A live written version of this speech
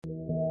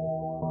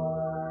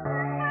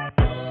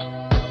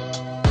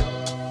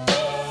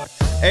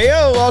Hey,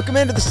 yo, welcome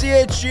into the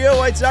CHGO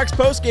White Sox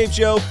postgame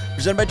show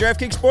presented by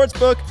DraftKings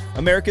Sportsbook,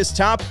 America's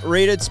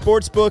top-rated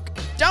sportsbook.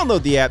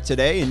 Download the app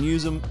today and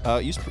use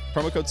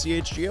promo code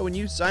CHGO when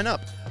you sign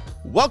up.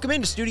 Welcome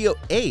into Studio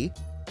A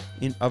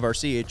of our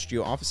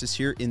CHGO offices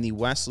here in the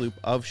West Loop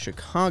of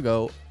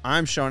Chicago.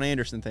 I'm Sean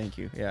Anderson, thank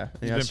you. Yeah,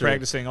 He's been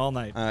practicing all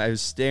night. I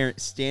was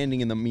standing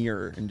in the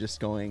mirror and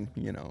just going,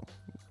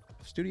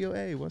 Studio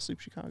A, West Loop,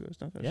 Chicago.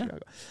 It's not that Chicago.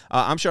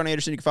 I'm Sean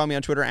Anderson. You can follow me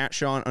on Twitter at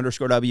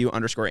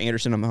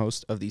Sean_W_Anderson. I'm the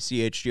host of the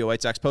CHGO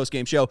White Sox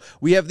postgame show.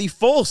 We have the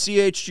full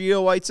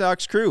CHGO White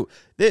Sox crew.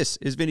 This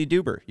is Vinny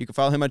Duber. You can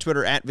follow him on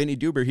Twitter at Vinny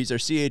Duber. He's our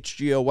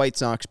CHGO White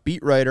Sox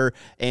beat writer.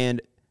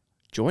 And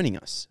joining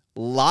us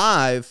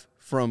live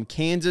from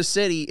Kansas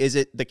City, is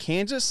it the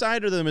Kansas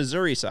side or the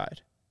Missouri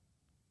side?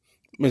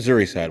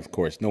 Missouri side, of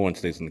course. No one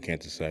stays on the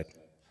Kansas side.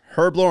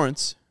 Herb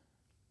Lawrence.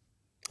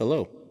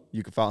 Hello.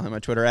 You can follow him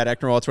on Twitter at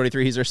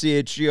Ecknerwall23. He's our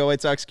CHGO White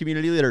Sox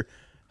community leader.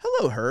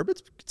 Hello, Herb.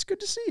 It's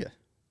good to see you.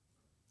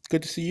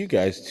 Good to see you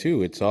guys,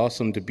 too. It's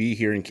awesome to be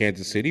here in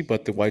Kansas City,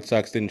 but the White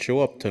Sox didn't show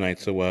up tonight,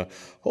 so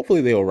hopefully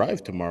they'll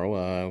arrive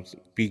tomorrow.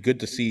 Be good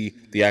to see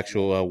the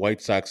actual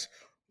White Sox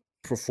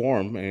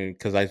perform,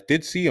 because I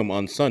did see them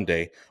on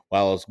Sunday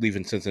while I was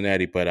leaving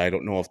Cincinnati, but I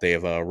don't know if they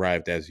have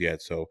arrived as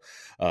yet. So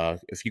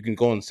if you can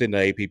go and send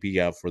the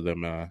APP out for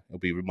them, it'll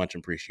be much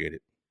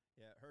appreciated.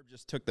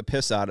 Just took the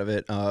piss out of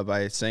it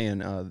by saying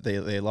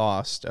they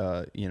lost.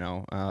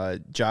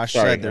 Josh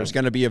Sorry, said there's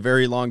going to be a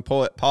very long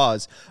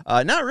pause.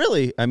 Not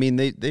really. I mean,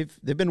 they've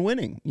been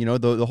winning.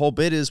 The whole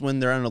bit is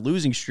when they're on a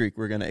losing streak,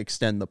 we're going to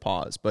extend the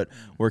pause. But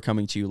we're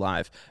coming to you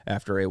live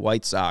after a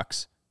White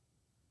Sox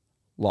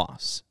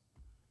loss,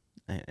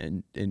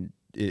 and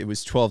it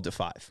was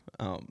 12-5.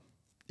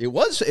 It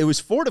was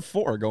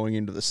 4-4 going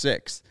into the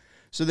sixth.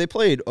 So they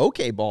played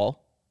okay ball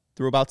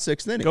through about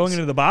sixth innings. Going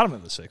into the bottom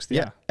of the sixth,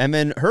 yeah. And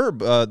then Herb,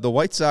 the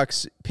White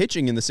Sox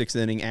pitching in the sixth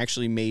inning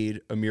actually made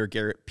Amir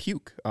Garrett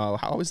puke.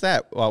 How was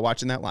that,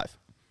 watching that live?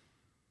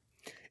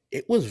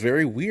 It was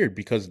very weird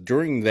because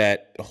during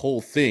that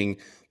whole thing,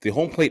 the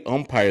home plate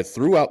umpire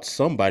threw out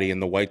somebody in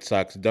the White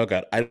Sox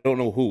dugout. I don't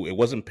know who. It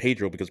wasn't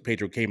Pedro, because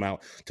Pedro came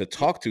out to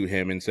talk to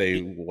him and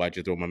say, "Why'd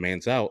you throw my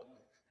man's out?"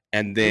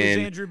 And then it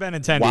was Andrew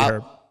Benintendi,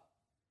 Herb.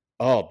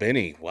 Oh,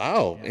 Benny.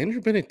 Wow. Yeah.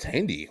 Andrew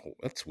Benintendi.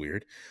 That's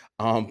weird.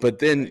 But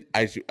then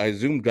I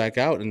zoomed back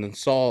out and then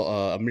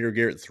saw Amir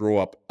Garrett throw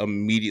up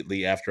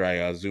immediately after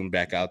I zoomed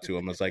back out to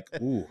him. I was like,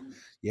 ooh,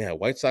 yeah,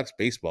 White Sox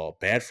baseball,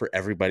 bad for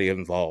everybody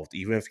involved,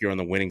 even if you're on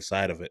the winning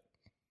side of it.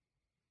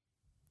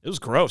 It was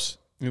gross.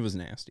 It was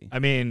nasty. I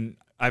mean,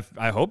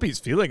 I hope he's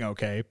feeling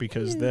okay,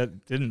 because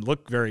that didn't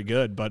look very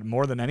good. But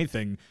more than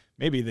anything,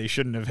 maybe they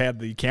shouldn't have had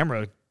the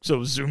camera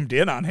so zoomed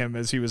in on him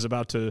as he was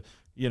about to,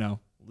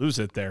 lose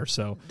it there.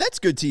 So that's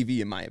good TV,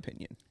 in my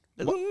opinion.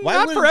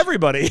 Not for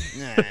everybody.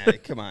 Nah,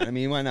 come on. I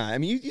mean, why not? I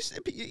mean,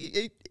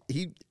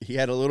 he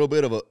had a little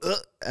bit of a,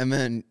 and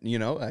then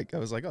I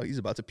was like, oh, he's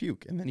about to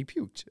puke, and then he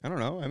puked. I don't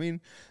know. I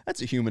mean,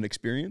 that's a human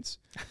experience.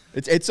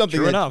 It's something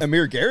True that enough.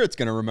 Amir Garrett's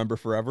going to remember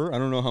forever. I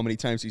don't know how many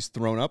times he's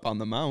thrown up on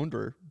the mound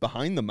or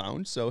behind the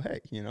mound. So hey,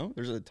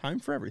 there's a time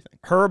for everything.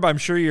 Herb, I'm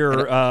sure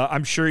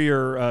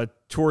your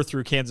tour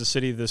through Kansas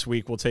City this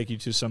week will take you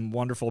to some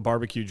wonderful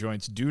barbecue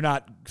joints. Do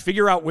not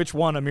figure out which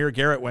one Amir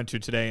Garrett went to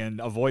today and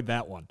avoid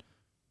that one.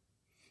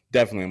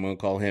 Definitely, I'm going to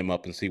call him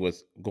up and see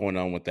what's going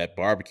on with that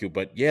barbecue.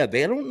 But, yeah, I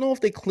don't know if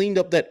they cleaned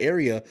up that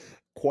area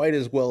quite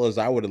as well as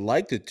I would have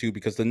liked it to,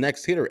 because the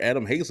next hitter,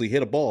 Adam Hazley,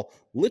 hit a ball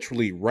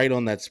literally right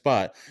on that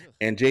spot,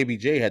 and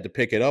JBJ had to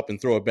pick it up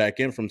and throw it back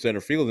in from center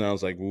field, and I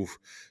was like, oof,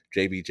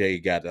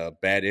 JBJ got a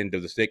bad end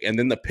of the stick. And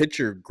then the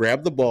pitcher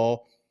grabbed the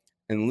ball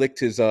and licked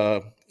his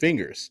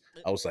fingers.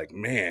 I was like,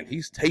 man,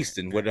 he's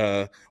tasting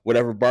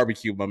whatever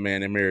barbecue my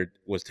man Amir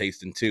was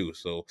tasting too.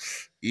 So,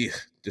 yeah,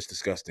 just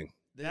disgusting.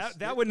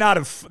 That would not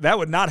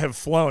have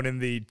flown in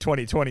the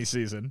 2020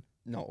 season.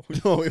 No,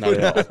 it would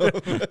not.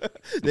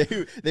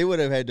 They would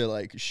have had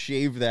to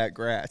shave that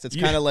grass. It's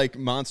kind of like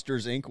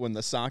Monsters Inc. when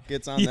the sock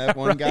gets on that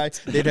one guy.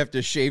 They'd have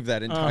to shave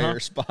that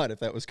entire spot if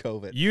that was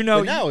COVID.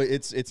 But now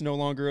it's no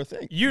longer a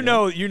thing. You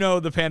know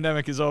the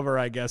pandemic is over,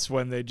 I guess,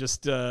 when they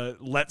just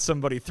let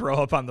somebody throw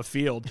up on the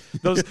field.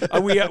 Those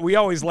we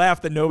always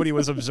laugh that nobody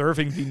was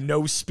observing the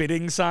no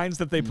spitting signs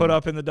that they put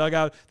up in the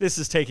dugout. This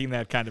is taking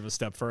that kind of a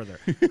step further.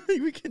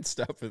 We can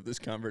stop with this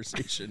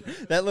conversation.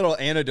 That little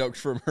anecdote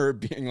from her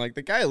being like,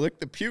 the guy licked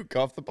the puke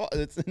off the ball.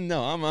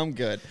 I'm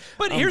good.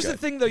 But here's the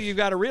thing, though, you've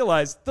got to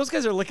realize those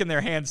guys are licking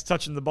their hands,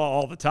 touching the ball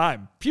all the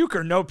time. Puke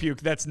or no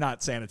puke, that's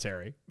not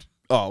sanitary.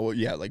 Oh, well,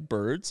 yeah, like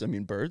birds. I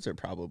mean, birds are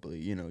probably,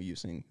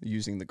 using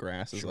the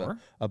grass as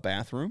a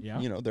bathroom. Yeah.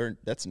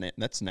 That's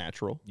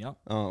natural. Yeah.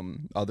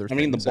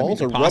 The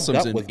balls are rubbed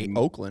up with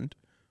Oakland.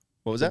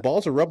 What was that? The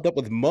balls are rubbed up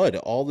with mud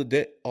all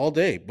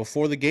day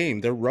before the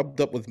game. They're rubbed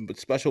up with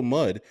special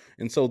mud,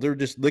 and so they're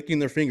just licking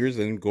their fingers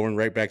and going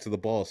right back to the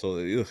ball.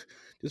 So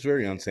just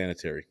very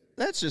unsanitary.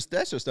 That's just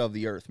of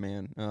the earth,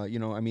 man.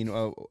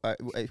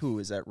 Who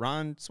is that?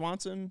 Ron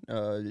Swanson,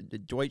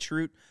 Dwight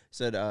Schrute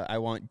said, "I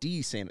want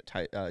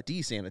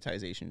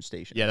desanitization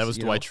stations." Yeah, that was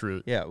Dwight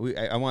Schrute. Yeah,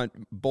 I want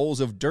bowls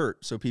of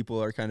dirt so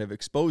people are kind of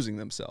exposing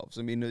themselves.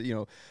 I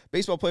mean,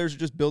 baseball players are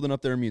just building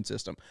up their immune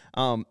system.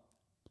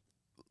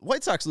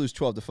 White Sox lose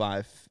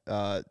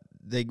 12-5.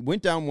 They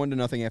went down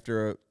 1-0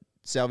 after a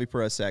Salvi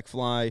Perez sac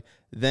fly.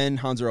 Then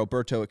Hanser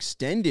Alberto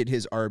extended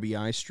his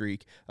RBI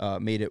streak,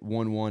 made it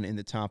 1-1 in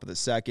the top of the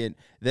second.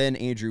 Then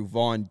Andrew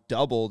Vaughn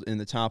doubled in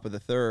the top of the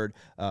third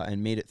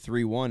and made it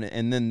 3-1.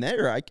 And then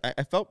there,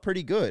 I felt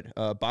pretty good.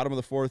 Bottom of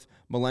the fourth,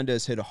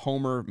 Melendez hit a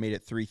homer, made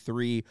it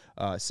 3-3.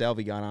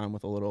 Salvi got on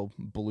with a little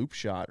bloop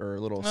shot or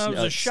a little it was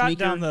a shot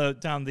sneaker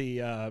down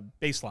the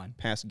baseline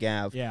past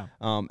Gav. Yeah.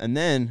 And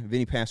then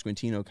Vinny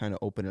Pasquantino kind of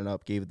opened it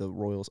up, gave the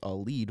Royals a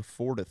lead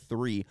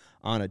 4-3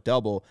 on a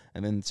double.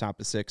 And then the top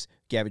of six,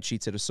 Gavin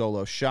Sheets hit a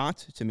solo shot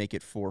to make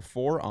it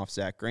 4-4 off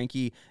Zach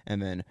Greinke, and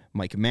then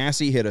Mike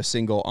Massey hit a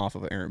single off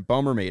of Aaron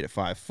Bummer, made it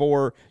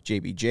 5-4.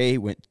 JBJ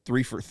went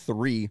 3 for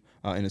 3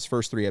 in his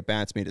first 3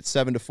 at-bats, made it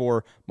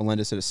 7-4.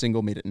 Melendez hit a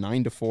single, made it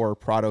 9-4.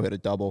 Prado hit a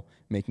double,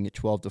 making it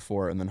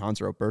 12-4, and then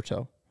Hanser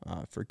Alberto,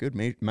 for good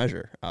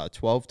measure,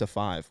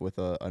 12-5 with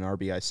an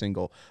RBI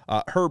single.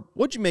 Herb,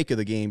 what'd you make of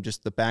the game,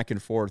 just the back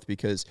and forth?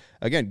 Because,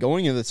 again,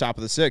 going into the top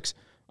of the sixth,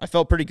 I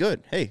felt pretty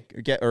good.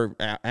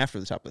 After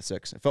the top of the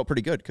sixth, I felt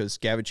pretty good because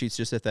Gavin Sheets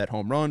just hit that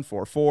home run,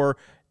 4-4.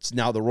 It's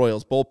now the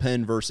Royals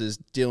bullpen versus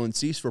Dylan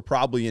Cease for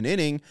probably an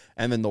inning,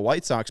 and then the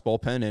White Sox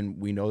bullpen, and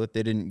we know that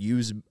they didn't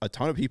use a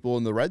ton of people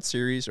in the Red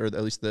Series, or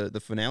at least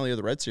the finale of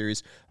the Red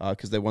Series,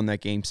 because they won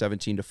that game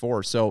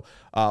 17-4. So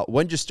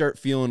when did you start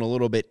feeling a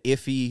little bit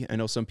iffy? I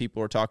know some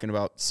people are talking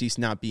about Cease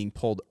not being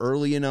pulled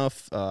early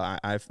enough.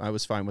 I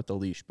was fine with the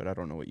leash, but I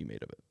don't know what you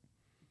made of it.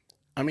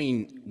 I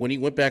mean, when he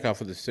went back out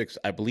for the sixth,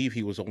 I believe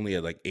he was only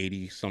at like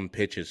 80-some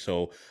pitches.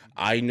 So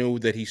I knew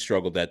that he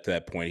struggled at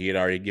that point. He had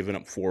already given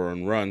up 4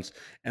 earned runs.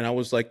 And I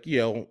was like,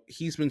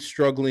 he's been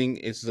struggling.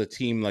 This is a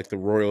team like the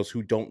Royals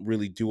who don't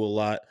really do a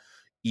lot,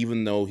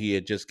 even though he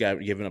had just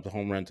given up the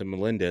home run to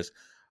Melendez.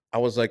 I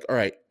was like, all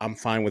right, I'm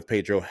fine with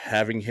Pedro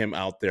having him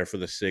out there for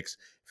the sixth.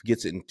 If he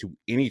gets into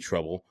any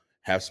trouble,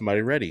 have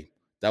somebody ready.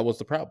 That was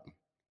the problem.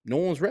 No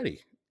one was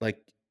ready.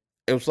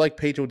 It was like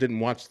Pedro didn't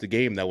watch the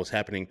game that was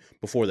happening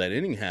before that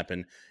inning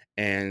happened.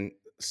 And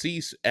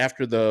Cease,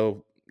 after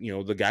the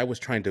guy was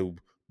trying to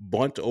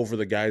bunt over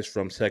the guys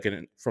from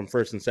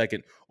first and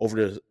second over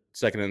to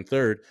second and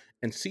third,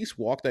 and Cease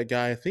walked that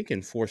guy, I think,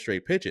 in 4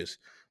 straight pitches.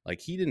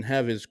 He didn't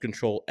have his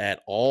control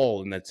at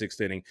all in that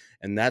 6th inning.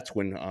 And that's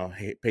when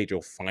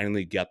Pedro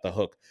finally got the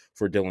hook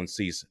for Dylan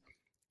Cease.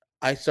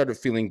 I started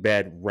feeling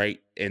bad right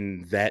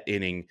in that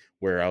inning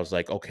where I was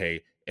like,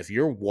 okay, if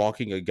you're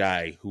walking a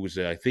guy who's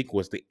I think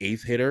was the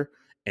 8th hitter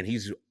and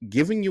he's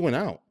giving you an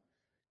out,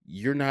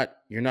 you're not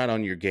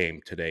on your game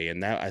today.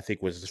 And that, I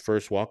think, was his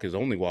first walk, his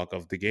only walk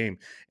of the game.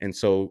 And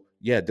so,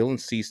 yeah, Dylan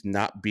Cease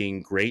not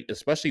being great,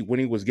 especially when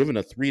he was given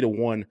a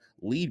 3-1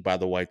 lead by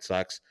the White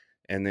Sox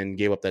and then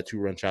gave up that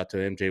 2-run shot to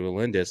MJ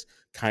Melendez,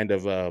 kind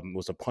of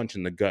was a punch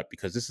in the gut,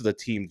 because this is a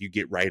team you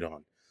get right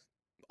on.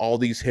 All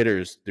these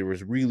hitters, there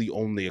was really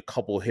only a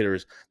couple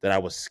hitters that I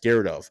was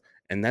scared of.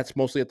 And that's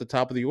mostly at the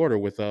top of the order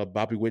with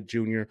Bobby Witt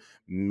Jr.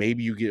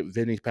 Maybe you get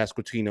Vinny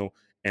Pasquantino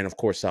and, of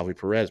course, Salvi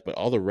Perez. But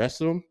all the rest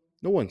of them,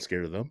 no one's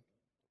scared of them.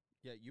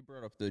 Yeah, you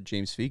brought up the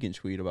James Fegan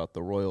tweet about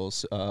the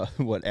Royals,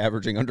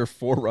 averaging under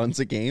 4 runs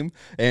a game.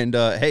 And,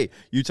 hey,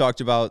 you talked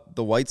about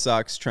the White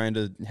Sox trying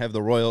to have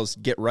the Royals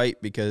get right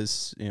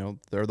because,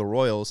 they're the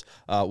Royals.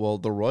 Well,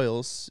 the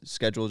Royals'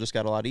 schedule just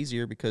got a lot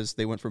easier because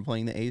they went from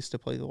playing the A's to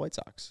play the White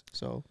Sox.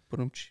 So,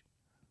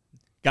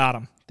 got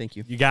him. Thank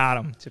you. You got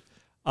him.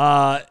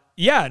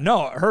 Yeah,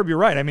 no, Herb, you're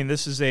right. I mean,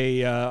 this was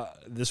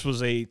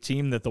a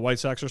team that the White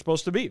Sox are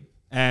supposed to beat.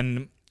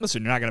 And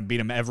listen, you're not going to beat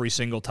them every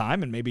single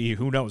time, and maybe,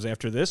 who knows,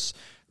 after this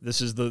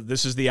is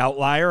the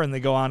outlier, and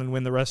they go on and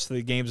win the rest of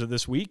the games of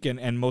this week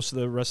and most of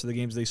the rest of the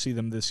games they see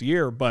them this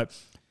year. But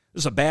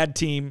this is a bad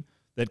team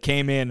that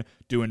came in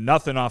doing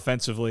nothing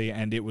offensively,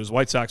 and it was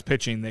White Sox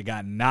pitching that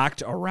got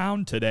knocked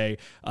around today.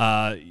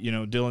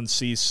 Dylan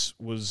Cease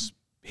was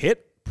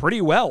hit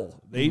pretty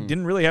well. They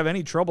didn't really have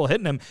any trouble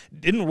hitting him.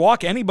 Didn't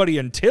walk anybody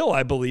until,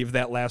 I believe,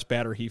 that last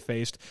batter he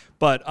faced.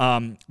 But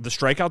the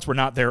strikeouts were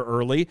not there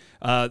early.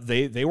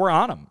 They were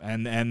on him,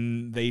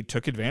 and they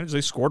took advantage.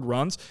 They scored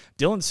runs.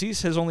 Dylan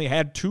Cease has only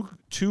had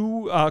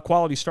two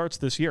quality starts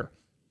this year.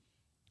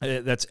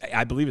 That's,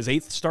 I believe, his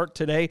 8th start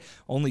today.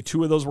 Only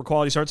 2 of those were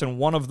quality starts, and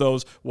one of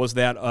those was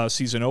that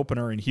season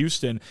opener in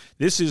Houston.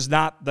 This is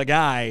not the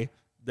guy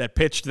that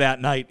pitched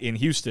that night in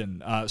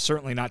Houston,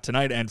 certainly not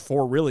tonight, and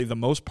for really the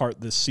most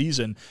part this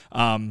season.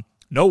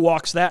 No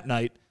walks that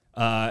night,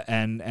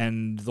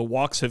 and the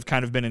walks have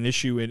kind of been an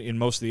issue in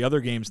most of the other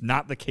games,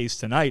 not the case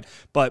tonight.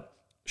 But,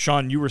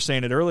 Sean, you were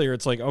saying it earlier,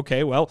 it's like,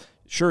 okay, well,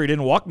 sure, he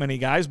didn't walk many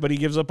guys, but he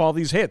gives up all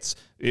these hits.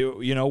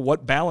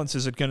 What balance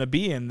is it going to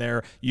be in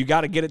there? You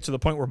got to get it to the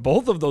point where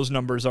both of those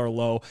numbers are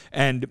low,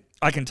 and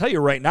I can tell you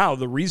right now,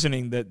 the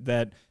reasoning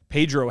that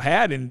Pedro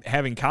had in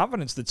having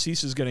confidence that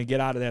Cease is going to get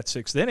out of that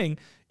 6th inning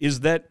is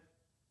that,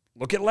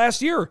 look at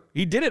last year.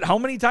 He did it. How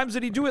many times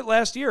did he do it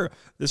last year?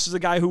 This is a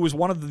guy who was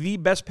one of the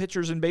best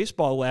pitchers in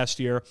baseball last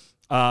year.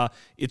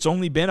 It's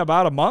only been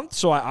about a month,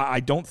 so I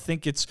don't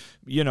think it's,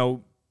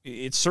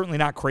 it's certainly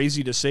not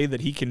crazy to say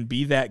that he can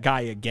be that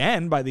guy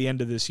again by the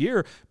end of this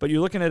year, but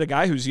you're looking at a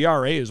guy whose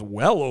ERA is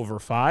well over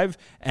 5,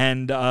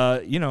 and,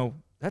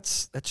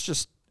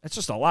 that's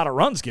just a lot of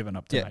runs given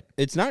up tonight.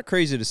 Yeah, it's not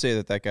crazy to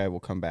say that guy will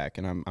come back,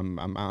 and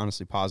I'm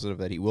honestly positive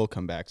that he will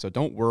come back. So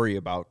don't worry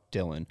about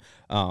Dylan.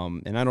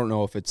 And I don't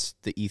know if it's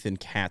the Ethan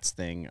Katz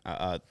thing.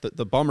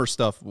 The bummer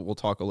stuff we'll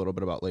talk a little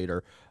bit about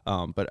later.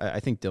 But I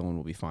think Dylan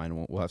will be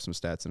fine. We'll have some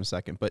stats in a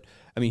second. But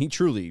I mean, he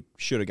truly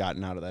should have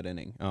gotten out of that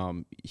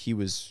inning. He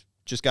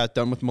just got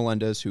done with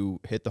Melendez, who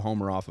hit the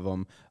homer off of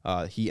him.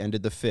 He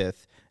ended the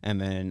 5th,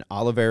 and then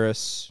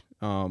Olivares,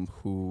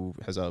 who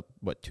has a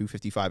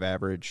 255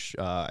 average.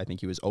 I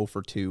think he was 0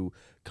 for 2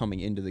 coming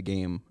into the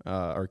game,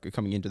 or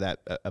coming into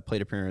that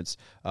plate appearance.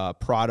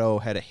 Prado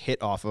had a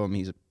hit off of him.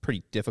 He's a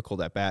pretty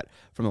difficult at bat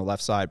from the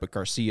left side, but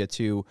Garcia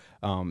too.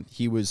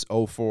 He was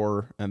 0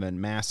 for, and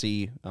then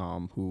Massey,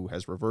 who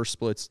has reverse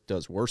splits,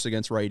 does worse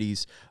against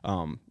righties.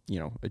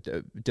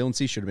 Dylan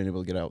Cease should have been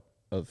able to get out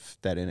of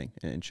that inning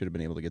and should have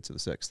been able to get to the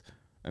 6th.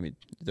 I mean,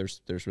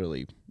 there's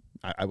really.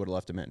 I would have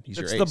left him in. He's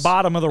it's your ace. The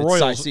bottom of the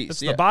Royals. Cease, it's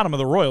the bottom of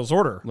the Royals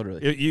order.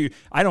 Literally.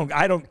 I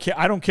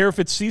don't care if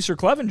it's Cease or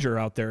Clevenger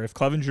out there. If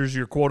Clevenger's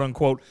your quote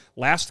unquote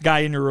last guy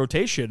in your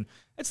rotation,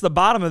 it's the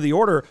bottom of the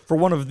order for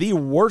one of the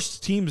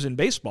worst teams in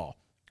baseball.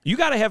 You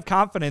got to have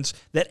confidence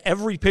that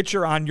every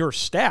pitcher on your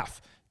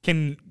staff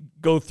can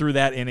go through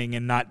that inning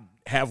and not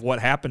have what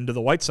happened to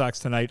the White Sox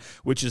tonight,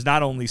 which is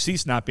not only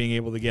Cease not being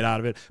able to get out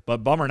of it, but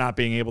Bummer not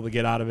being able to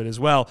get out of it as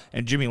well,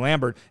 and Jimmy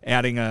Lambert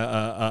adding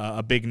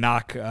a big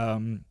knock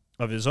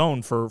of his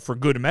own for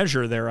good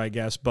measure there, I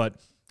guess. But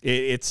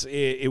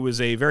it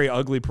was a very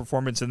ugly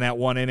performance in that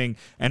one inning,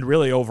 and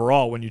really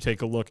overall when you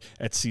take a look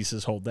at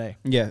Cease's whole day.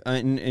 Yeah,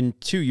 and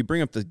two, you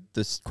bring up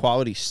this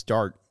quality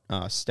start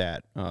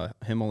stat,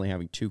 him only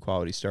having 2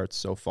 quality starts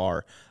so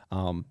far.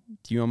 Do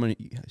you know how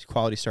many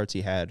quality starts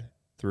he had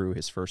through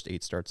his first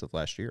 8 starts of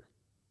last year?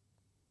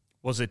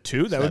 Was it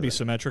 2? That 7. would be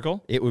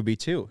symmetrical. It would be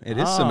 2. It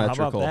is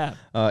symmetrical. How about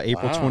that?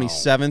 April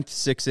 27th,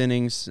 6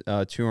 innings,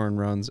 2 earned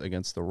runs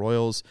against the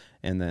Royals,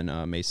 and then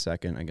May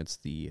 2nd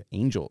against the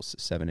Angels,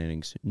 7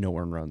 innings, no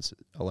earned runs,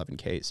 11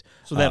 Ks.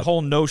 So that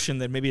whole notion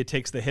that maybe it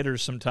takes the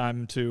hitters some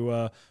time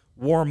to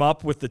warm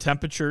up with the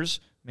temperatures.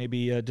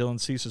 Maybe Dylan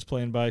Cease is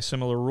playing by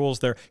similar rules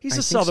there. He's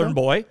a Southern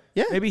boy.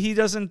 Yeah. Maybe he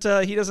doesn't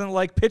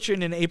like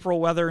pitching in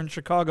April weather in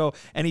Chicago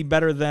any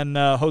better than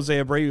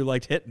Jose Abreu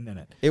liked hitting in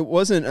it. It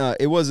wasn't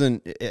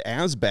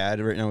as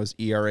bad. Right now his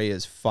ERA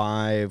is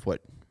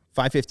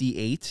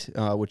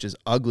 5.58, which is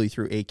ugly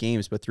through 8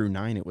 games, but through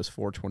 9 it was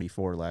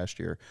 4.24 last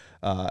year.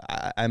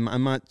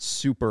 I'm not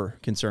super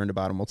concerned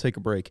about him. We'll take a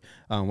break.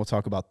 We'll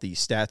talk about the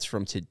stats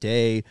from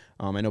today.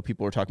 I know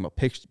people were talking about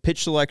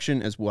pitch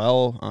selection as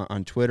well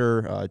on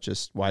Twitter,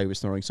 just why he was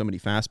throwing so many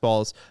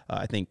fastballs.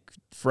 I think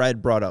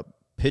Fred brought up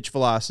pitch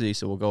velocity,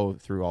 so we'll go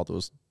through all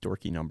those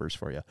dorky numbers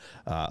for you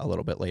a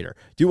little bit later.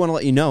 Do want to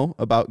let you know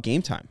about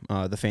Game Time,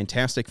 the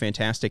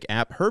fantastic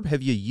app. Herb,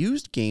 have you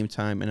used Game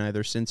Time in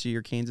either Cincy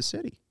or Kansas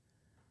City?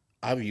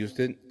 I've used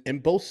it in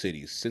both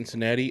cities,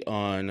 Cincinnati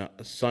on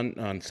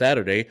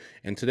Saturday,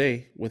 and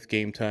today with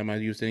Game Time, I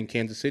used it in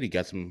Kansas City.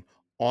 Got some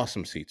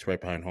awesome seats right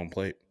behind home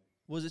plate.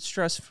 Was it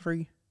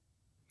stress-free?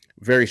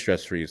 Very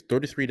stress-free. It's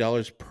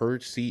 $33 per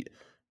seat.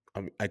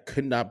 I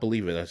could not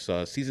believe it. I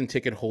saw a season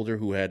ticket holder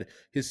who had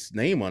his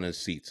name on his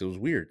seats. It was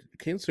weird.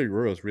 Kansas City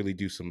Royals really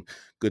do some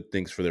good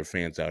things for their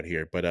fans out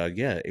here. But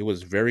yeah, it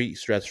was very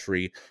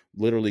stress-free.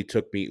 Literally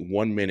took me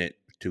 1 minute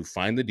to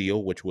find the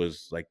deal, which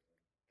was like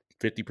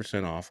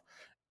 50% off,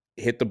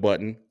 hit the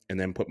button, and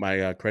then put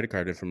my credit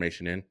card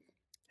information in.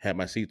 Had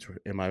my seats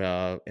in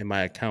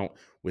my account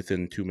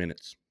within 2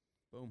 minutes.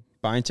 Boom.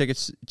 Buying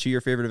tickets to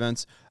your favorite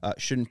events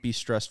shouldn't be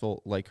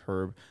stressful like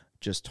Herb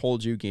just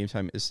told you. Game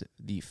Time is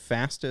the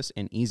fastest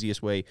and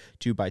easiest way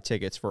to buy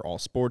tickets for all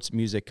sports,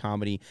 music,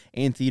 comedy,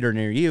 and theater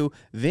near you.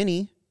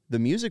 Vinny, the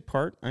music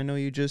part, I know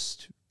you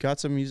just got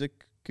some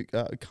music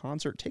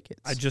concert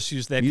tickets. I just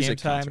used that music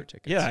Game Time. Concert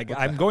tickets. Yeah,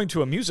 I'm going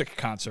to a music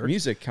concert.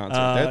 Music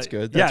concert. That's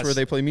good. That's where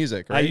they play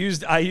music, right?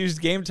 I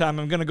used Game Time.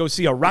 I'm going to go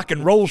see a rock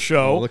and roll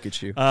show. Oh, look at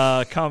you.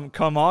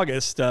 Come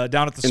August down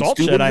at the In Salt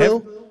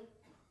Shed.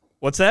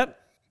 What's that?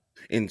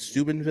 In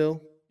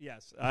Steubenville?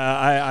 Yes.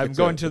 I'm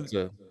going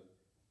to.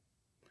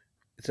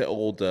 It's an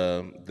old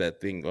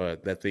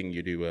that thing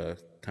you do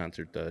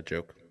concert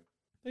joke.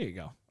 There you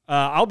go.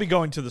 I'll be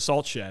going to the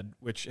Salt Shed.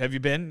 Which have you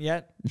been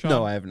yet, Sean?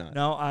 No, I have not.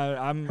 No,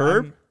 I'm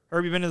Herb.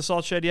 Herb, you been to the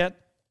Salt Shed yet?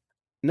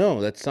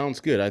 No, that sounds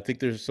good. I think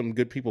there's some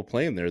good people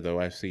playing there, though.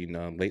 I've seen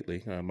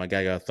lately. My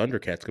guy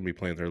Thundercat's gonna be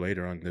playing there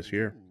later on this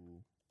year.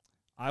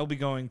 I'll be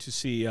going to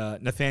see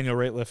Nathaniel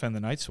Rateliff and the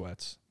Night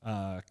Sweats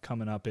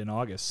coming up in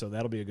August, so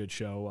that'll be a good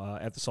show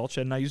at the Salt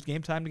Shed. And I used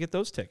Game Time to get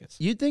those tickets.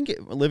 You'd think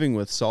living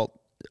with Salt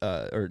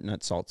or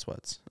not salt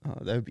sweats.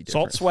 That would be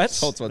Salt different. sweats?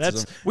 Salt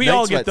sweats. We night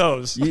all sweats. get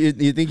those.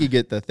 You think you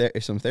get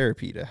some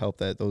therapy to help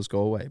those go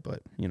away,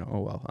 but oh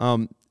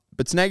well.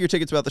 But snag your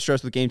tickets without the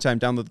stress with Game Time.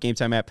 Download the Game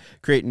Time app,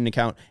 create an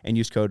account, and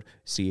use code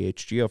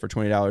CHGO for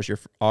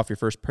 $20 off your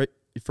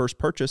first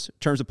purchase.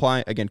 Terms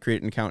apply. Again,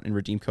 create an account and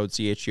redeem code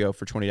CHGO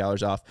for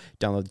 $20 off.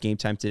 Download Game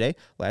Time today.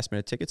 Last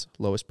minute tickets,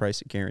 lowest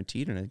price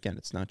guaranteed. And again,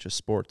 it's not just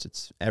sports;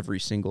 it's every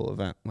single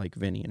event, like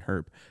Vinny and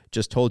Herb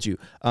just told you.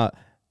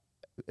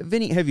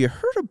 Vinny, have you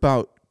heard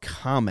about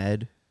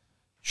ComEd?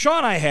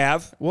 Sean, I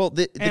have. Well,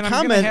 the and I'm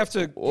ComEd. going to have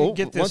to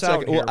get this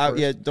out here first.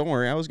 Yeah, don't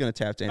worry. I was going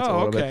to tap dance a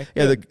little okay.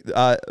 bit.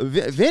 Yeah,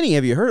 Vinny,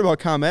 have you heard about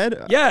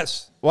ComEd?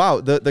 Yes. Wow,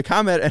 the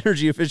ComEd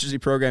Energy Efficiency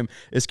Program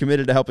is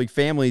committed to helping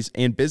families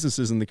and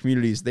businesses in the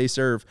communities they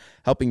serve,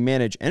 helping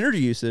manage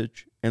energy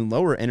usage and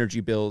lower energy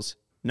bills,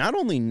 not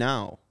only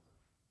now,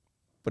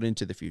 but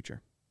into the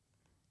future.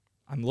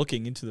 I'm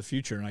looking into the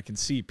future, and I can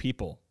see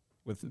people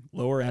with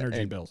lower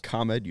energy bills.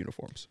 ComEd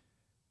uniforms.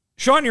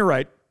 Sean, you're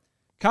right.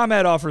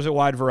 ComEd offers a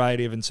wide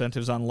variety of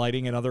incentives on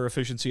lighting and other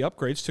efficiency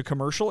upgrades to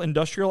commercial,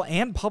 industrial,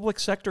 and public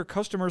sector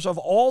customers of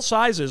all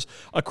sizes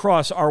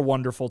across our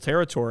wonderful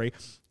territory.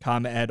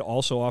 ComEd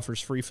also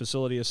offers free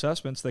facility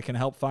assessments that can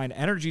help find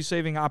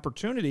energy-saving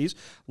opportunities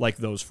like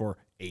those for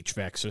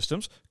HVAC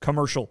systems,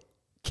 commercial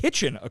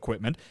kitchen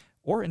equipment,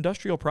 or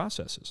industrial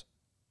processes.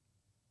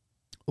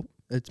 Oh,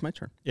 it's my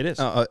turn. It is.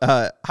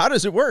 How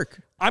does it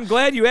work? I'm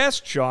glad you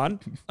asked, Sean.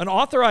 An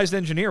authorized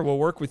engineer will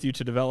work with you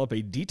to develop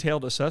a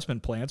detailed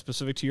assessment plan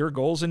specific to your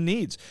goals and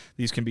needs.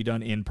 These can be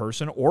done in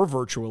person or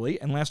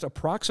virtually and last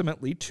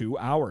approximately 2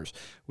 hours.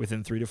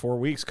 Within 3 to 4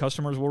 weeks,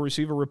 customers will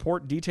receive a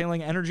report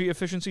detailing energy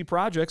efficiency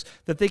projects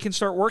that they can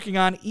start working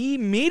on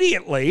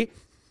immediately.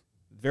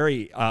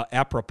 Very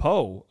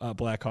apropos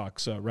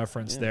Blackhawks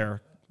reference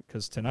there.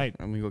 Because tonight,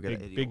 I'm gonna go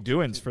get big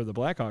doings for the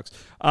Blackhawks.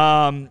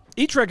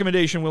 Each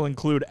recommendation will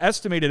include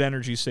estimated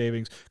energy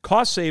savings,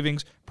 cost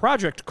savings,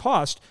 project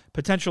cost,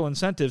 potential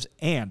incentives,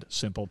 and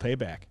simple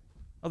payback.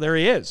 Oh, there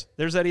he is.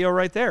 There's Eddie O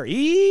right there.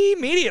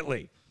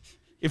 Immediately.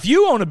 If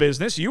you own a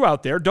business, you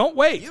out there, don't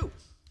wait.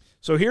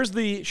 So here's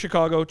the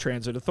Chicago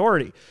Transit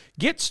Authority.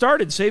 Get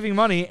started saving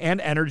money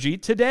and energy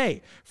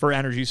today. For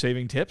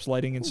energy-saving tips,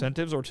 lighting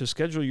incentives, or to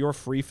schedule your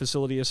free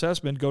facility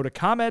assessment, go to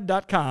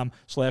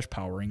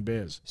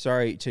ComEd.com/poweringbiz.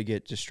 Sorry to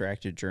get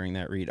distracted during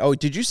that read. Oh,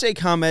 did you say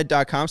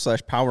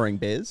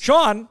ComEd.com/poweringbiz?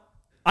 Sean,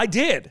 I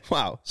did.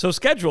 Wow. So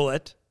schedule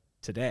it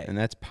today. And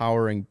that's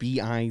powering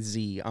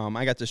BIZ.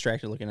 I got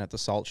distracted looking at the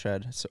Salt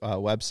Shed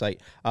website.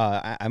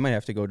 I might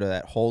have to go to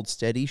that Hold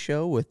Steady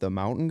show with the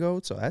mountain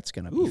goat, so that's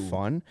going to be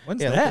fun.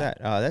 When's Look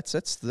at that?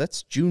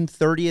 That's June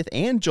 30th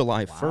and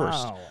July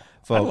 1st.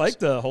 Folks. I like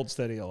the Hold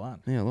Steady a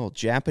lot. Yeah, a little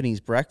Japanese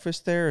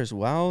breakfast there as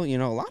well. A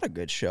lot of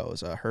good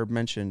shows. Herb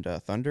mentioned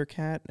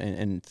Thundercat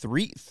and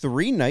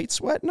three night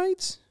sweat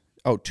nights.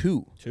 Oh,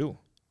 two.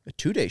 A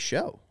 2-day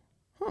show.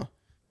 Huh.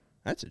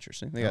 That's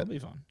interesting. That'll be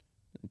fun.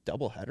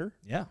 Doubleheader?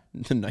 Yeah.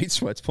 The Night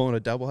Sweat's pulling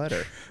a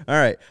doubleheader. All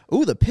right.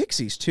 Ooh, the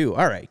Pixies, too.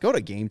 All right. Go to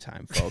Game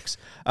Time, folks.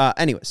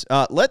 Anyways,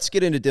 let's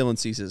get into Dylan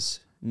Cease's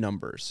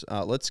numbers.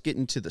 Let's get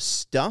into the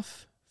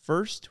stuff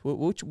first.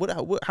 How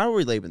are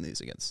we labeling these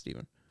again,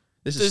 Steven?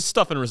 This is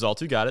stuff and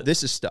results. You got it.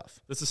 This is stuff.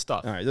 This is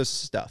stuff. All right. This is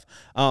stuff.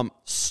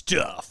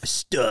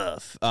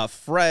 Stuff.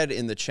 Fred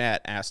in the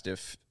chat asked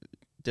if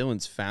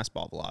Dylan's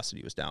fastball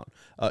velocity was down.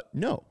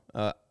 No.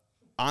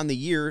 On the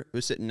year, it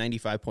was sitting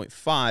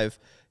 95.5.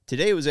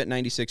 Today it was at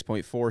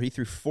 96.4. He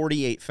threw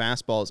 48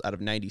 fastballs out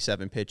of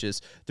 97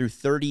 pitches, threw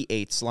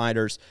 38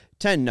 sliders,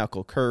 10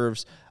 knuckle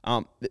curves.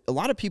 A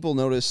lot of people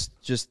noticed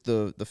just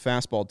the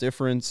fastball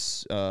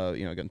difference.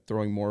 Again,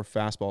 throwing more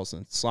fastballs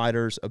than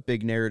sliders. A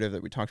big narrative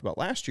that we talked about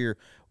last year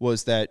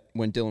was that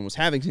when Dylan was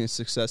having his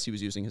success, he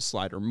was using his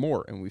slider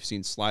more, and we've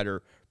seen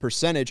slider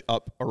percentage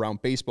up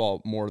around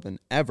baseball more than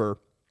ever.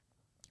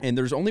 And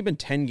there's only been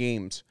 10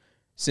 games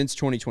since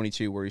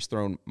 2022 where he's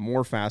thrown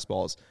more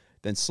fastballs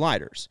than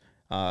sliders.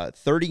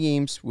 30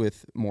 games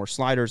with more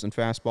sliders than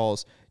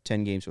fastballs,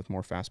 10 games with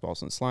more fastballs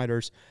than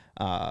sliders,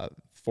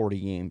 40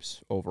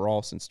 games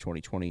overall since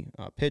 2020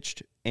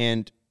 pitched.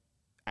 And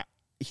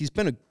he's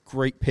been a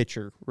great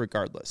pitcher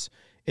regardless.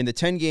 In the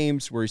 10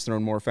 games where he's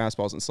thrown more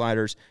fastballs than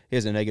sliders, he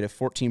has a negative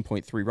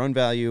 14.3 run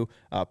value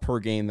per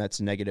game. That's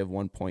negative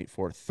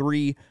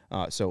 1.43,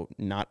 so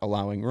not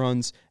allowing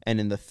runs. And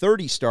in the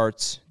 30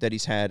 starts that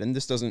he's had, and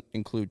this doesn't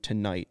include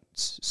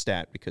tonight's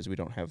stat because we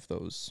don't have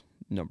those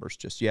numbers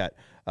just yet.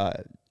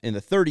 In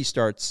the 30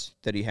 starts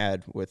that he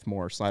had with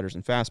more sliders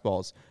and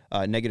fastballs,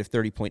 negative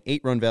 30.8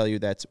 run value,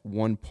 that's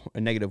a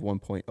negative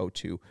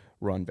 1.02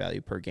 run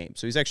value per game.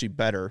 So he's actually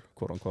better,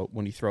 quote unquote,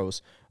 when he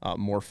throws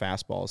more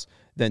fastballs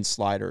than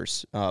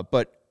sliders.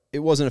 But it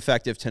wasn't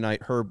effective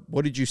tonight. Herb,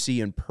 what did you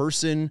see in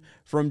person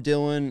from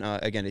Dylan?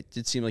 Again, it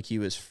did seem like he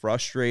was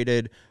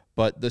frustrated,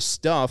 but the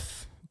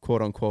stuff,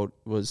 quote unquote,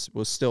 was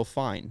still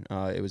fine.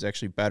 It was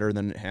actually better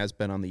than it has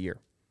been on the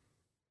year.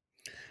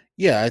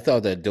 Yeah, I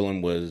thought that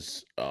Dylan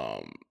was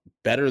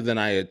better than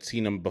I had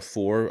seen him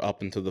before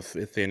up until the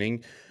fifth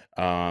inning.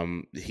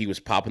 He was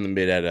popping the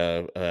mid at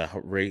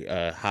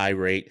a high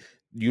rate.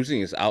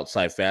 using his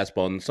outside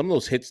fastball. And some of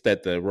those hits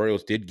that the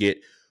Royals did get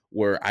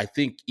were, I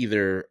think,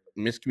 either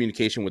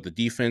miscommunication with the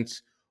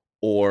defense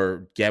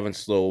or Gavin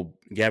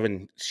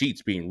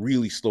Sheets being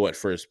really slow at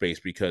first base,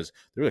 because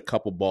there were a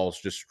couple balls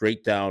just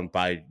straight down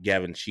by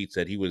Gavin Sheets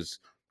that he was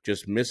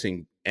just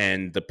missing,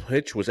 and the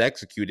pitch was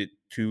executed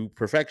to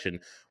perfection.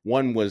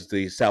 One was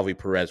the Salvi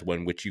Perez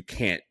one, which you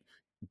can't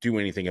do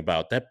anything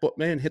about. That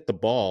man hit the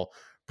ball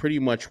pretty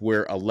much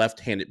where a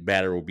left-handed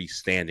batter will be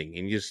standing,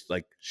 and he just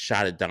like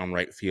shot it down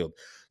right field.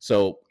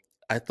 So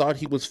I thought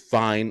he was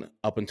fine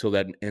up until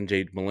that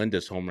NJ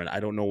Melendez home run. I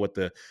don't know what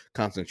the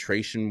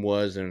concentration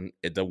was, and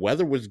the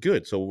weather was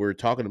good. So we're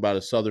talking about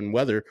a southern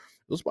weather. It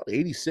was about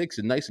 86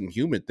 and nice and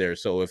humid there.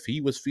 So if he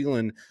was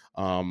feeling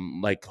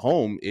like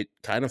home, it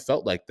kind of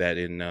felt like that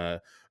in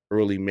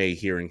early May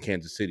here in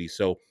Kansas City.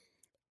 So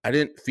I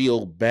didn't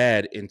feel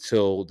bad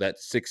until that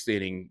sixth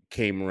inning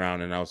came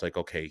around, and I was like,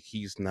 okay,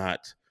 he's not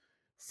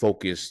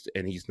focused,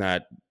 and he's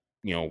not,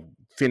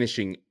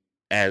 finishing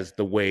as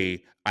the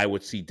way I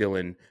would see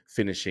Dylan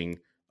finishing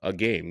a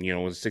game.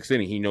 In the sixth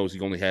inning, he knows he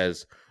only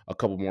has a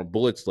couple more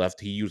bullets left.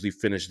 He usually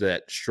finished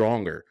that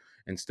stronger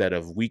instead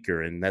of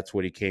weaker, and that's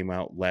what he came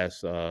out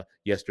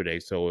yesterday.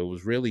 So it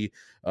was really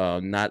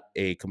not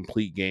a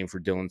complete game for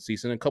Dylan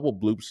Cease. A couple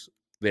bloops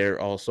there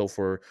also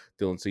for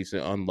Dylan Cease.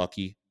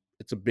 Unlucky.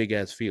 It's a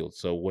big-ass field,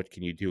 so what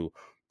can you do?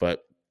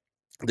 But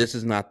this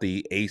is not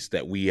the ace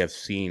that we have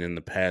seen in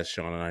the past,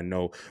 Sean. And I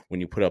know when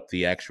you put up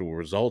the actual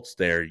results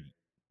there,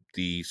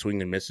 the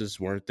swing and misses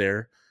weren't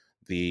there.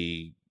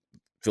 The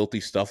filthy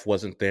stuff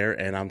wasn't there.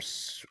 And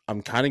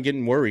I'm kind of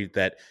getting worried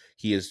that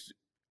he is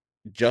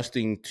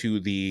adjusting to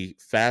the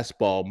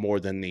fastball more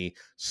than the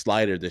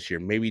slider this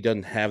year. Maybe he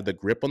doesn't have the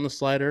grip on the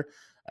slider.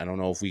 I don't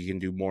know if we can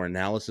do more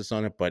analysis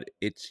on it, but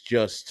it's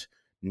just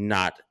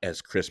not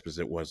as crisp as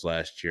it was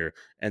last year.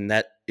 And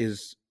that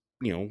is,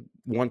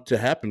 want to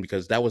happen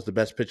because that was the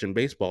best pitch in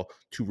baseball.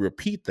 To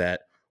repeat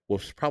that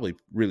was probably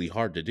really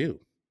hard to do.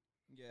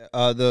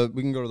 Yeah,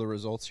 we can go to the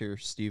results here,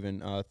 Steven.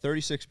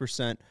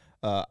 36%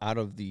 out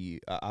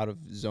of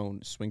zone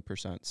swing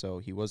percent, so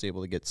he was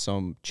able to get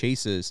some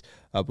chases,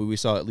 but we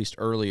saw at least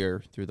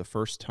earlier through the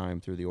first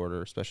time through the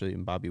order, especially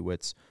in Bobby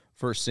Witt's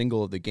first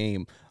single of the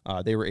game,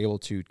 they were able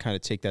to kind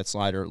of take that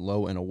slider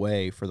low and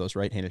away for those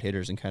right-handed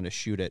hitters and kind of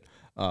shoot it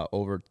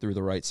over through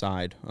the right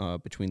side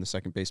between the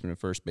second baseman and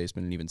first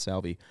baseman, and even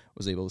Salvi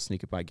was able to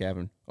sneak it by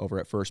Gavin over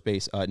at first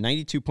base.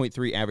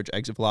 92.3 average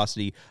exit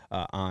velocity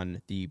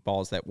on the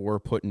balls that were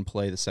put in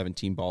play, the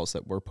 17 balls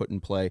that were put in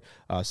play.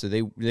 So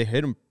they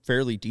hit him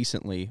fairly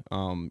decently.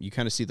 You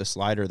kind of see the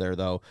slider there,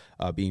 though,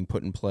 being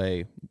put in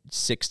play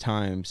 6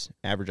 times,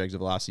 average exit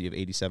velocity of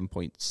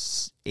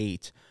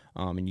 87.8.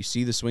 And you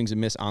see the swings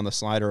and miss on the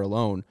slider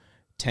alone,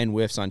 10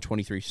 whiffs on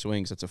 23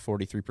 swings. That's a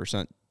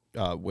 43%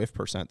 whiff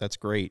percent. That's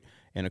great.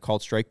 And a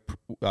called strike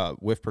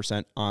whiff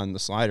percent on the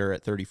slider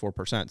at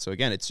 34%. So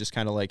again, it's just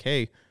kind of like,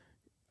 hey,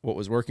 what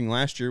was working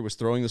last year was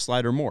throwing the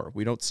slider more.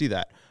 We don't see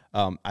that.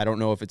 I don't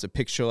know if it's a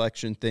pitch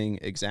selection thing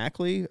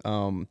exactly.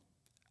 I'm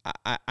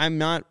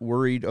not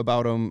worried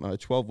about him.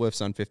 12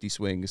 whiffs on 50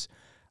 swings.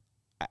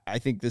 I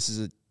think this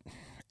is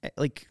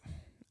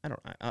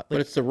but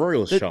it's the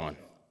Royals, Sean.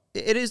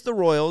 It is the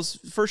Royals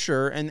for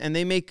sure, and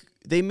they make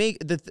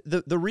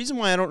the reason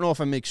why I don't know if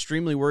I'm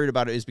extremely worried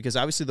about it is because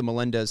obviously the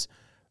Melendez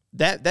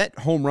that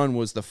home run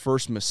was the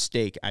first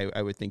mistake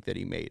I would think that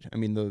he made. I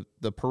mean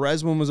the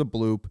Perez one was a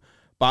bloop.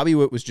 Bobby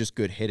Witt was just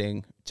good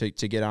hitting to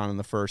get on in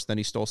the first. Then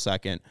he stole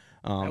second.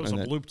 That was a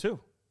bloop too.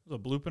 It was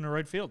a bloop in the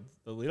right field.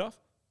 The leadoff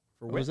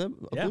for Witt. Was that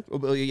a bloop?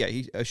 Oh, yeah,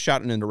 he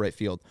shot it into right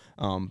field.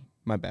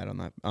 My bad on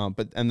that.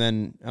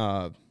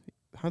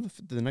 How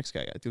the next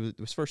guy got it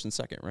was first and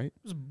second, right?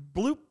 It was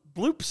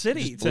bloop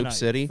city tonight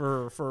city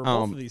for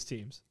both of these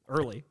teams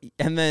early.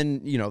 And then,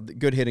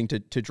 good hitting to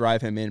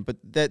drive him in. But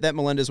that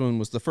Melendez one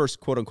was the first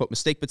quote unquote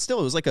mistake, but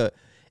still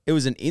it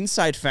was an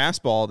inside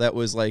fastball that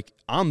was like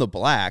on the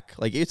black.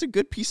 Like it's a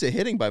good piece of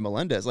hitting by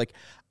Melendez. Like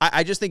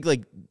I just think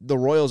like the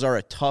Royals are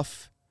a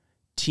tough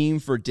team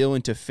for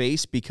Dylan to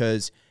face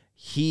because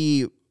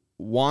he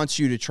wants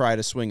you to try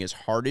to swing as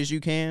hard as you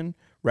can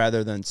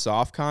rather than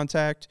soft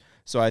contact.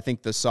 So I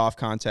think the soft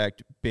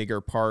contact,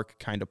 bigger park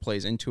kind of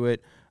plays into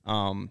it.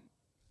 I'm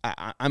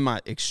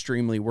not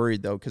extremely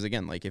worried, though, because,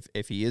 again, like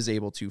if he is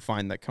able to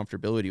find that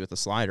comfortability with the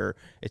slider,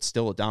 it's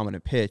still a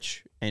dominant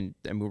pitch, and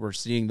we're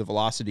seeing the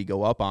velocity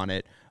go up on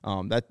it.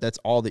 That's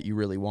all that you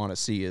really want to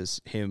see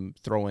is him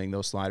throwing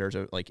those sliders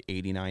at like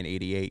 89,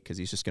 88, because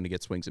he's just going to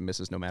get swings and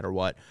misses no matter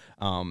what.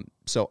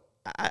 So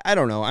I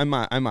don't know. I'm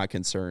not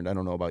concerned. I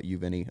don't know about you,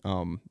 Vinny.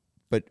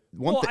 But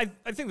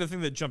I think the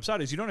thing that jumps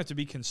out is you don't have to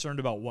be concerned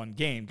about one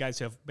game. Guys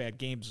have bad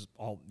games,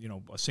 a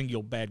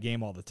single bad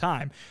game all the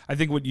time. I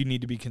think what you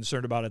need to be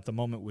concerned about at the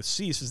moment with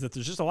Cease is that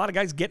there's just a lot of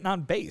guys getting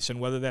on base, and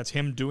whether that's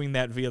him doing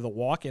that via the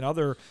walk in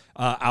other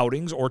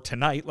outings or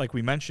tonight, like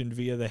we mentioned,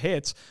 via the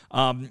hits,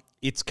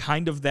 it's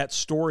kind of that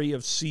story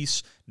of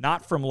Cease,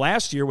 not from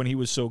last year when he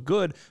was so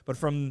good, but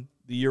from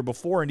the year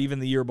before and even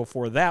the year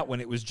before that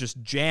when it was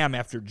just jam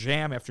after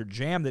jam after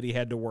jam that he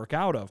had to work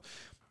out of.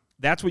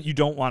 That's what you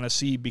don't want to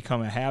see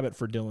become a habit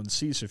for Dylan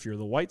Cease if you're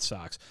the White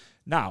Sox.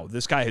 Now,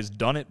 this guy has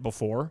done it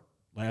before.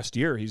 Last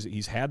year,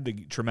 he's had the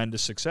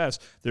tremendous success.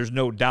 There's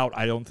no doubt,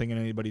 I don't think in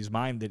anybody's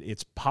mind, that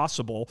it's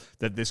possible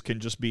that this can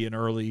just be an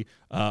early,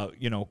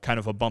 kind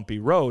of a bumpy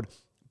road.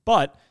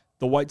 But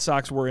the White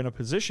Sox were in a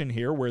position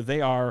here where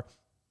they are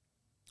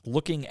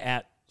looking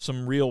at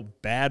some real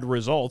bad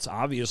results,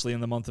 obviously, in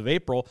the month of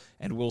April,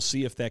 and we'll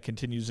see if that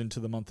continues into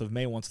the month of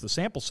May once the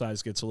sample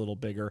size gets a little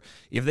bigger.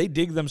 If they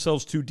dig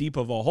themselves too deep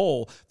of a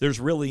hole, there's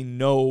really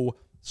no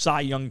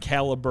Cy Young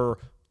caliber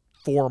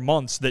 4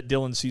 months that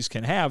Dylan Cease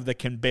can have that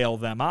can bail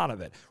them out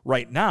of it.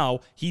 Right now,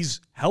 he's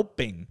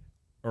helping,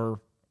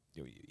 or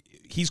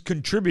he's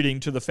contributing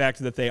to the fact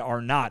that they are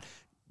not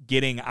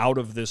getting out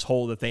of this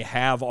hole, that they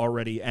have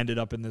already ended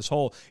up in this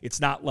hole.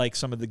 It's not like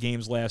some of the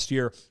games last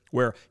year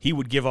where he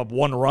would give up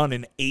 1 run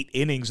in 8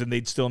 innings and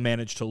they'd still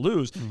manage to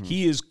lose. Mm-hmm.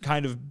 He has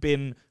kind of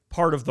been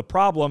part of the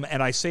problem,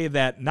 and I say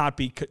that not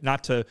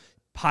to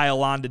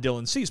pile on to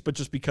Dylan Cease, but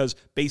just because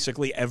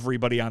basically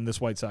everybody on this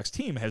White Sox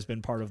team has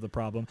been part of the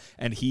problem,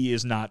 and he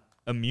is not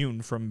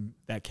immune from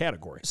that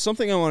category.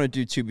 Something I want to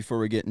do, too, before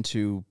we get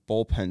into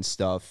bullpen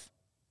stuff,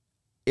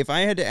 if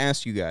I had to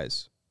ask you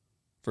guys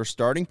for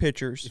starting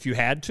pitchers... If you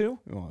had to?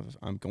 Well,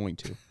 I'm going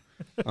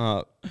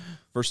to.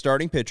 For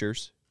starting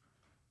pitchers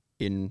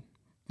in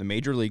the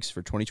major leagues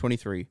for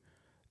 2023,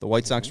 the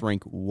White Sox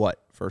rank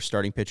what for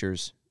starting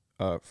pitchers,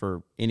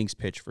 for innings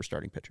pitched for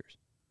starting pitchers?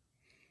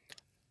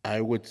 I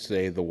would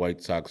say the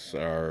White Sox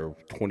are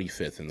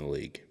 25th in the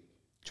league.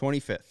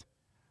 25th.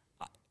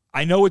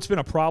 I know it's been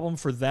a problem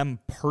for them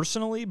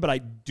personally, but I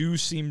do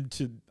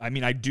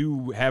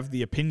have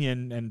the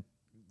opinion and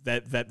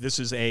that this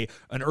is an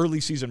early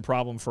season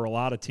problem for a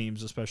lot of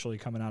teams, especially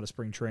coming out of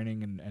spring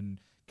training and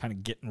kind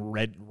of getting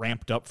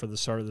ramped up for the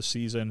start of the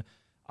season.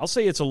 I'll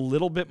say it's a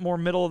little bit more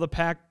middle of the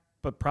pack,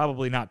 but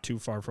probably not too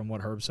far from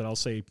what Herb said. I'll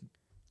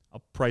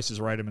Price is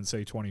right him and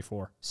say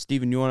 24.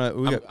 Steven, you want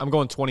to... I'm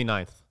going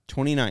 29th.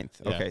 29th.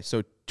 Yeah. Okay,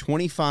 so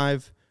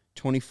 25,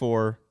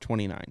 24,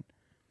 29.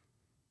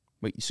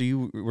 Wait, so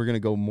you were going to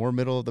go more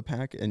middle of the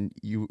pack, and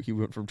you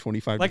went from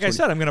 25 like to 20? I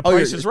said, I'm going to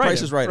Price is right.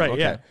 Price is right. Okay.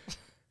 Yeah.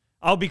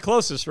 I'll be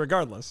closest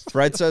regardless.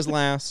 Fred says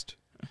last.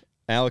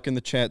 Alec in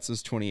the chat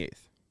says 28th.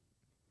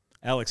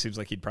 Alex seems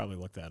like he'd probably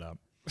look that up.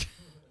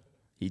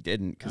 He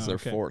didn't because they're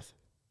fourth.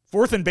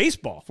 Fourth in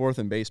baseball. Fourth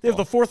in baseball. They have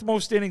the fourth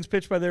most innings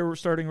pitched by their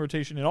starting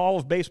rotation in all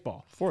of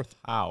baseball. Fourth.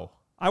 Ow.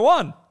 I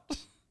won.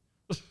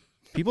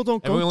 People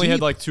don't go deep. And we only deep.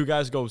 had like 2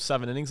 guys go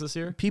 7 innings this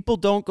year. People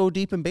don't go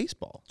deep in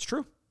baseball. It's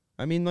true.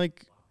 I mean,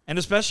 like... And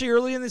especially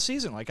early in the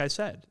season, like I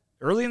said.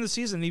 Early in the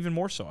season, even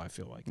more so, I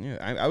feel like. Yeah,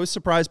 I was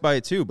surprised by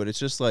it too, but it's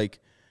just like,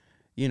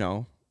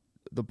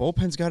 the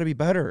bullpen's got to be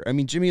better. I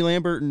mean, Jimmy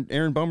Lambert and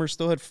Aaron Bummer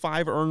still had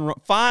 5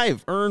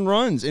 earned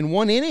runs in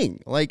 1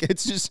 inning. Like,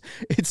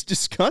 it's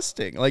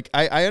disgusting. Like,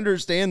 I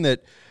understand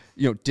that,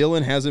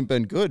 Dylan hasn't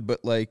been good,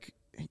 but like...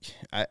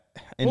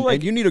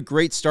 And you need a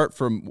great start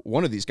from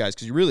one of these guys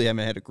because you really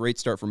haven't had a great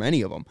start from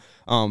any of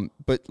them.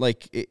 But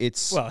like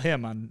it's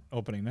him on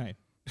opening night.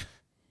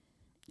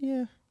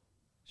 Yeah,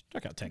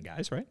 struck out 10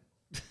 guys, right?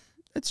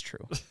 That's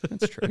true.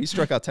 That's true. He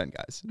struck out 10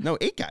 guys. No,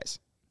 8 guys.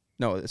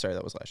 No, sorry,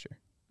 that was last year.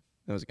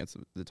 That was against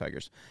the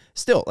Tigers.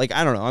 Still, like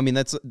I don't know. I mean,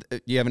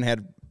 you haven't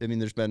had. I mean,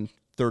 there's been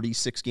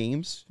 36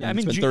 games. Yeah, I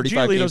mean,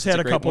 35 Giolito's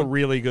had a couple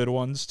really good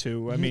ones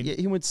too. I mean,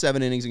 he went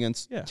 7 innings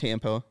against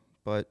Tampa.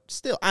 But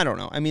still, I don't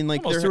know. I mean,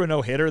 like almost threw a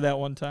no-hitter that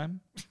one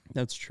time.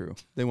 That's true.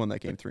 They won that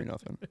game 3-0.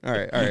 All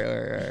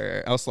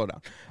right. I'll slow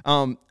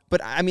down.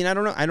 But I mean, I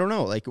don't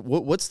know. Like,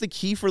 what's the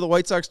key for the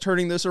White Sox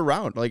turning this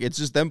around? Like, it's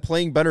just them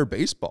playing better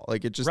baseball.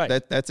 Like, it just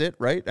that's it,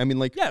 right? I mean,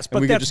 like, yes,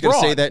 but we're just gonna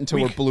say that until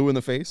we're blue in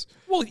the face.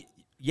 Well,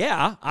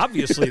 yeah,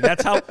 obviously,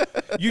 that's how.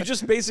 You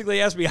just basically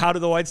asked me how do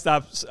the White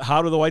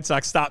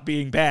Sox stop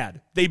being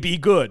bad? They be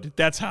good.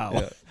 That's how.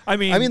 Yeah. I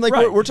mean, like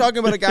we're talking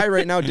about a guy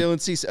right now, Dylan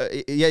Cease.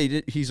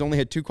 He's only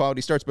had 2 quality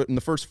starts, but in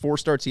the first 4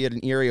 starts, he had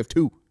an ERA of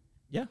 2.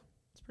 Yeah,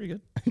 it's pretty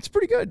good. It's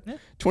pretty good. Yeah.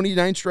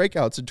 29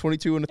 strikeouts and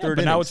 22 in the third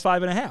but innings. Now it's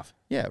 5.5.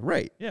 Yeah,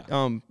 right. Yeah.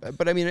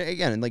 But I mean,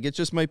 again, like it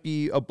just might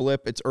be a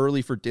blip. It's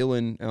early for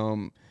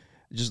Dylan.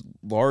 Just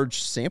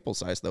large sample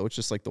size though. It's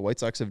just like the White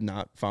Sox have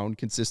not found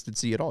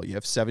consistency at all. You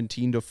have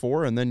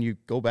 17-4, and then you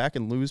go back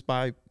and lose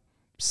by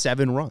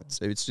 7 runs.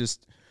 It's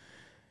just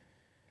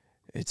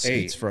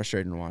it's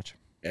frustrating to watch.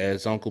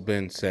 As Uncle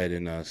Ben said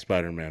in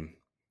Spider-Man,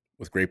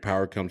 with great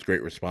power comes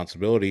great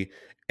responsibility,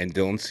 and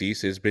Dylan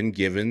Cease has been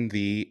given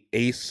the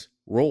ace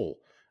role.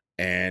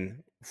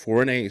 And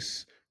for an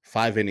ace,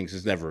 5 innings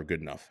is never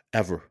good enough,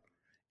 ever.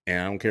 And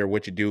I don't care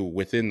what you do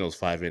within those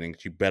 5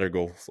 innings, you better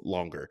go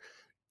longer.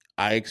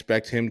 I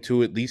expect him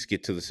to at least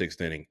get to the 6th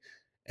inning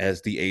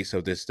as the ace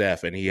of this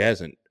staff, and he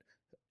hasn't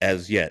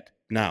as yet.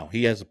 Now,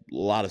 he has a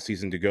lot of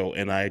season to go,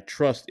 and I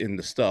trust in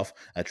the stuff.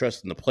 I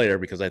trust in the player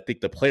because I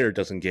think the player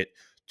doesn't get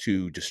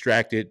too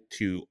distracted,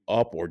 too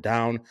up or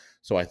down.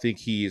 So I think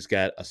he's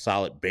got a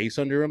solid base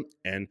under him,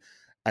 and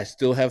I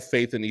still have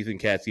faith in Ethan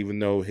Katz, even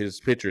though his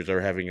pitchers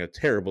are having a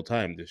terrible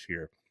time this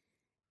year.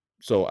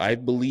 So I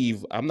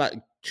believe I'm not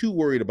too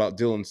worried about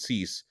Dylan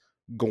Cease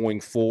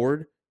going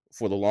forward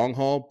for the long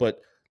haul,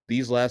 but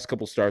these last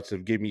couple starts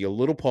have given me a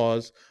little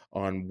pause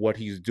on what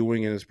he's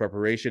doing in his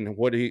preparation and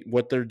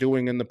what they're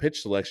doing in the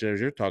pitch selection, as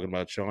you're talking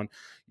about, Sean.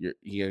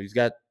 He's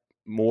got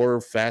more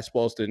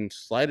fastballs than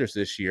sliders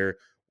this year.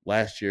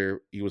 Last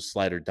year, he was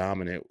slider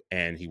dominant,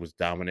 and he was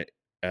dominant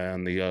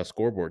on the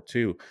scoreboard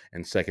too,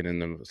 and second in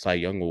the Cy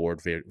Young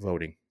Award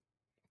voting.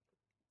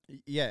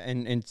 Yeah,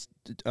 and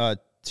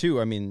two,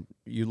 I mean,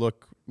 you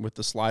look with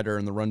the slider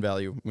and the run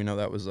value. We know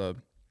that was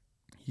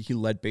he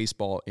led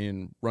baseball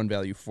in run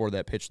value for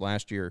that pitch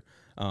last year,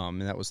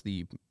 and that was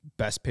the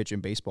best pitch in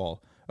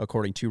baseball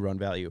according to run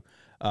value.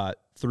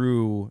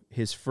 Through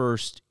his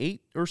first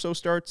 8 or so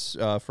starts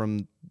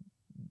from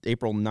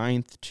April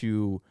 9th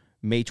to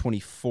May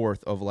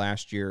 24th of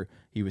last year,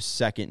 he was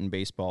second in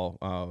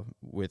baseball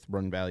with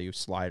run value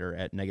slider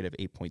at negative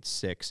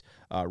 8.6.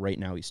 Right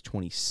now he's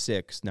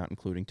 26, not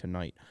including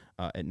tonight,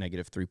 at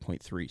negative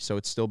 3.3. So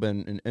it's still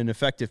been an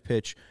effective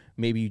pitch.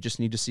 Maybe you just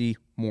need to see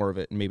more of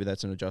it, and maybe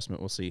that's an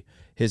adjustment. We'll see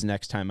his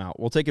next time out.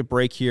 We'll take a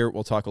break here.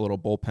 We'll talk a little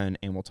bullpen,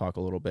 and we'll talk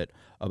a little bit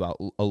about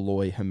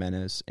Eloy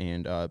Jimenez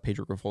and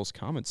Pedro Grifol's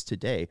comments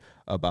today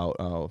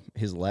about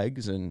his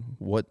legs and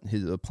what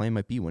his plan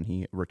might be when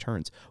he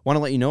returns. Want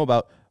to let you know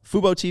about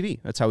Fubo TV.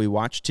 That's how we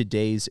watch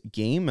today's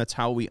game. That's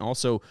how we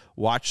also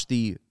watch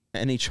the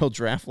NHL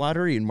Draft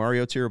Lottery and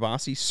Mario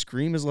Tirabassi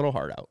scream his little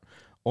heart out.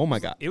 Oh, my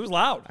God. It was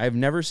loud. I've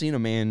never seen a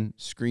man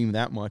scream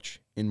that much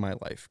in my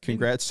life.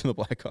 Congrats to the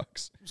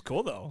Blackhawks. It was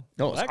cool, though.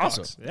 No, it was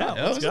awesome. Yeah,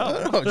 let's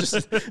go.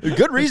 Just a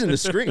good reason to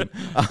scream.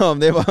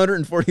 They have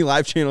 140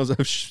 live channels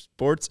of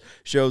sports,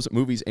 shows,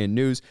 movies, and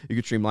news. You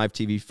can stream live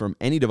TV from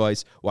any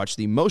device, watch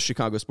the most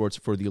Chicago sports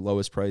for the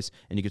lowest price,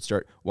 and you can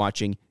start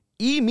watching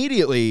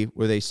immediately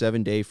with a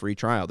 7-day free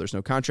trial. There's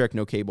no contract,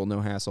 no cable,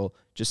 no hassle.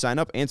 Just sign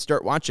up and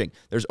start watching.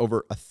 There's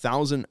over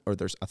 1,000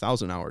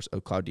 hours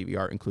of cloud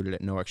DVR included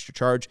at no extra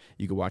charge.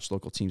 You can watch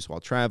local teams while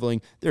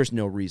traveling. There's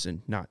no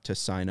reason not to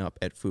sign up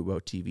at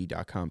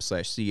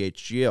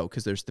FuboTV.com/CHGO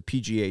because there's the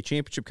PGA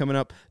Championship coming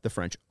up, the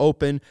French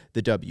Open,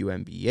 the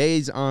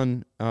WNBA's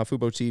on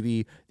Fubo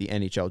TV, the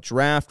NHL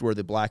Draft where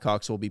the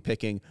Blackhawks will be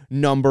picking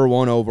number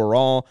 1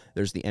 overall.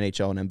 There's the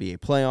NHL and NBA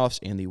playoffs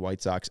and the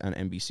White Sox on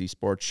NBC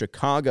Sports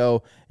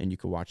Chicago, and you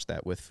can watch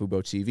that with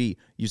Fubo TV.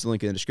 Use the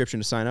link in the description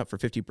to sign up for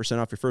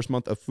 50% off your first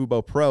month of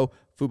Fubo Pro,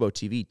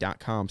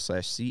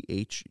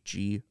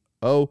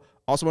 FuboTV.com/CHGO.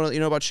 Also want to let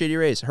you know about Shady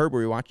Rays. Herb,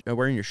 were you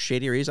wearing your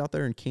Shady Rays out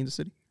there in Kansas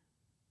City?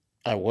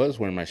 I was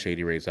wearing my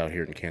Shady Rays out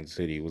here in Kansas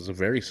City. It was a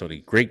very sunny,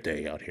 great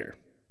day out here.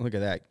 Look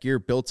at that. Gear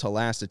built to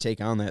last to take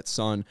on that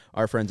sun.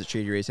 Our friends at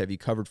Shady Rays have you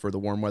covered for the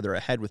warm weather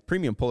ahead with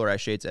premium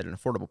polarized shades at an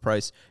affordable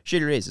price.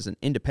 Shady Rays is an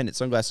independent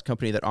sunglasses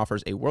company that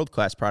offers a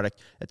world-class product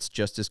that's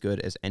just as good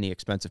as any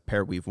expensive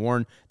pair we've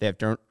worn. They have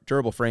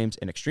durable frames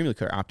and extremely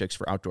clear optics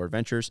for outdoor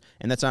adventures.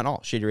 And that's not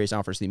all. Shady Rays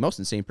offers the most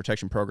insane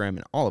protection program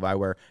in all of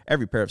eyewear.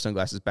 Every pair of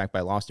sunglasses backed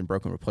by lost and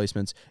broken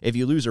replacements. If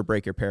you lose or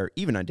break your pair,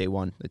 even on day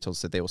one, they told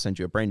us that they will send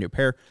you a brand new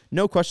pair.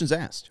 No questions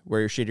asked.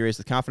 Wear your Shady Rays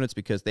with confidence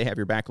because they have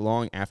your back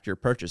long after your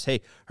purchase. Hey,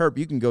 Herb,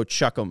 you can go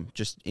chuck them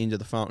just into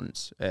the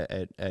fountains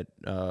at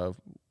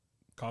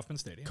Kauffman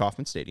Stadium.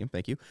 Kauffman Stadium,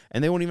 thank you.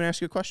 And they won't even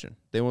ask you a question.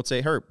 They won't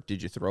say, Herb,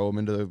 did you throw them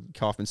into the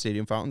Kauffman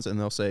Stadium fountains? And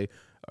they'll say,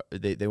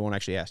 they won't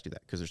actually ask you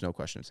that because there's no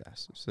questions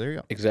asked. So there you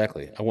go.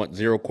 Exactly. I want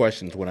 0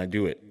 questions when I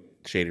do it,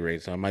 Shady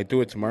Rays. I might do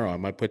it tomorrow. I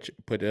might put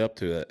it up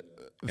to that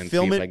and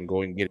film see it, if I can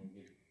go and get it.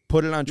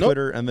 Put it on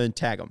Twitter and then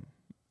tag them.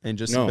 And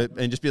just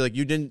be like,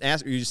 you didn't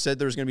ask. You just said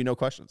there was going to be no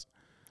questions.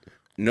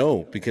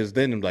 No, because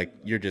then like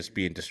you're just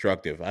being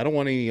destructive. I don't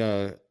want any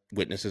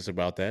witnesses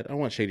about that. I don't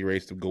want Shady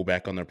Rays to go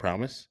back on their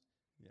promise.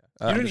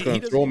 I'm just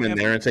going to throw them in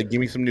there and say, give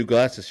me some new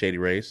glasses, Shady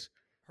Rays.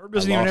 Herb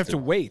doesn't even have to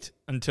wait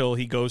until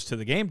he goes to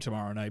the game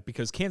tomorrow night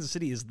because Kansas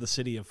City is the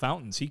city of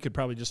fountains. He could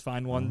probably just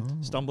find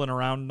one stumbling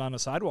around on a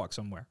sidewalk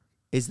somewhere.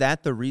 Is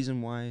that the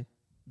reason why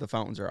the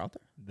fountains are out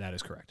there? That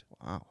is correct.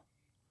 Wow.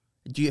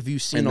 Have you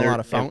seen a lot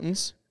of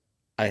fountains?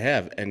 I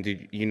have. And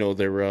did you know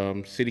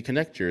their City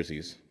Connect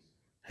jerseys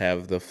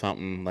have the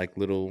fountain like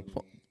little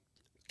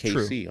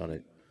KC on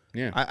it?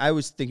 Yeah, I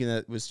was thinking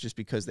that was just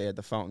because they had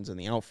the fountains in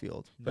the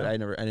outfield, but I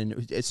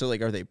didn't. So,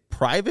 like, are they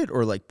private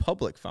or like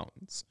public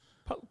fountains?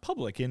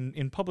 Public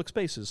in public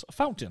spaces, a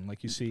fountain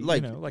like you see,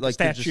 like a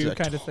statue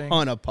kind of thing.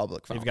 On a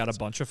public fountain. They've got a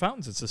bunch of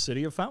fountains. It's a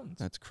city of fountains.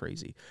 That's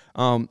crazy.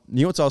 You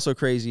know what's also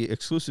crazy?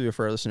 Exclusively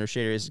for our listeners,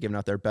 Shady Rays is giving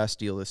out their best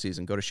deal this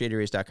season. Go to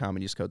ShadyRays.com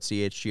and use code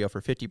CHGO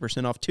for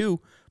 50% off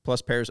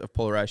 2+ pairs of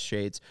polarized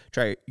shades.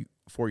 Try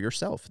for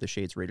yourself. The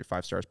shades rated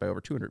 5 stars by over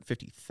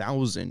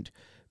 250,000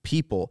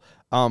 people.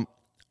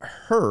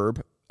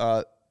 Herb,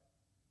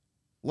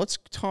 let's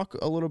talk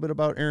a little bit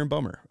about Aaron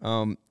Bummer.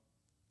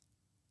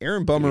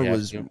 Aaron Bummer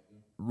was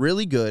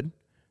really good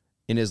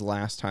in his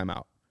last time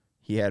out.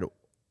 He had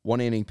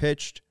 1 inning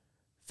pitched,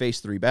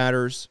 faced 3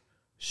 batters,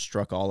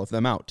 struck all of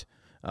them out,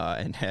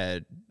 and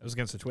had... It was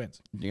against the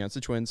Twins. Against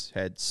the Twins.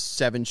 Had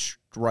 7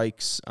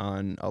 strikes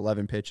on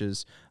 11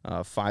 pitches,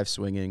 5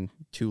 swinging,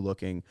 2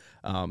 looking.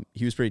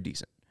 He was pretty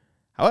decent.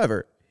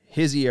 However,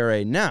 his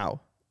ERA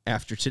now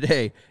after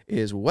today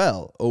is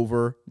well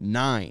over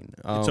 9.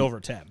 It's over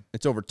 10.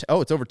 It's over.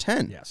 It's over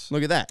 10. Yes.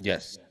 Look at that.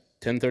 Yes,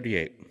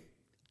 1038.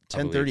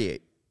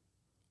 1038.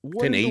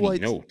 1080.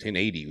 No,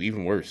 1080.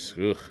 Even worse.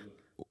 Ugh.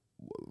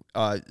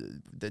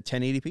 The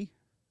 1080p.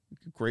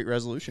 Great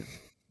resolution.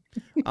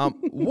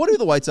 What do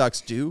the White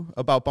Sox do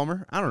about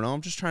Bummer? I don't know.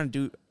 I'm just trying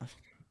to do.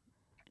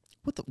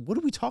 What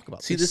do we talk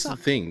about? See, this is the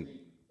thing.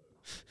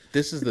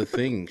 This is the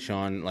thing,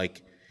 Sean.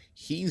 Like,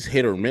 he's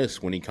hit or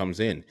miss when he comes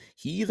in.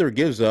 He either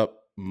gives up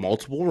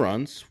multiple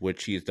runs,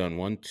 which he's done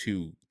 1,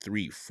 2,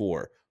 3,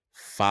 4,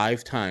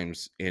 5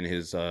 times in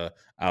his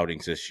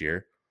outings this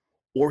year,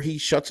 or he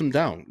shuts them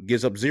down,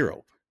 gives up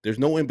 0. There's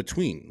no in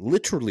between.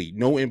 Literally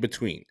no in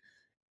between.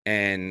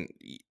 And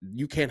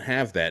you can't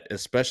have that,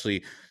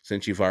 especially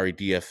since you've already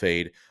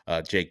DFA'd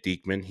Jake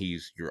Diekman.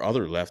 He's your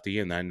other lefty,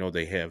 and I know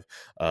they have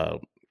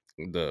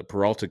the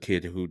Peralta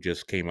kid who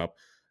just came up.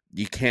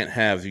 You can't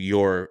have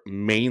your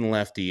main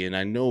lefty, and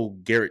I know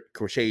Garrett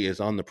Crochet is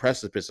on the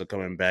precipice of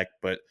coming back,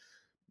 but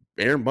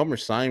Aaron Bummer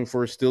signed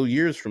for still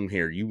years from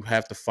here. You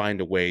have to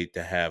find a way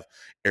to have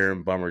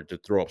Aaron Bummer to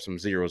throw up some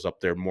zeros up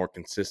there more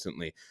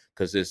consistently,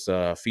 because this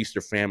feast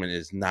or famine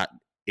is not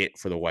it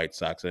for the White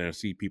Sox. And I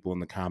see people in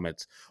the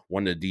comments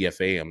wanting to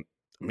DFA him.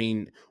 I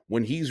mean,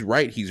 when he's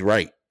right,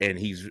 and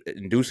he's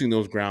inducing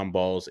those ground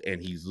balls,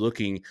 and he's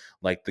looking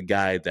like the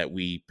guy that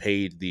we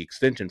paid the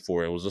extension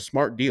for. It was a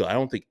smart deal. I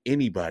don't think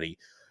anybody,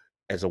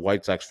 as a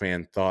White Sox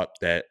fan, thought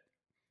that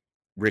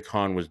Rick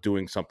Hahn was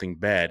doing something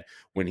bad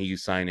when he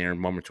signed Aaron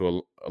Bummer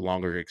to a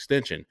longer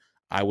extension.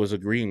 I was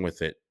agreeing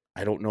with it.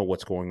 I don't know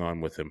what's going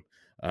on with him.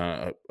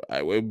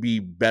 It would be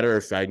better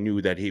if I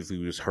knew that if he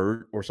was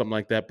hurt or something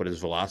like that, but his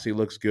velocity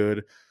looks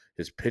good.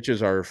 His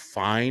pitches are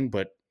fine,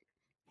 but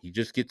he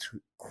just gets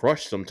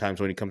crushed sometimes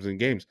when he comes in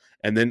games.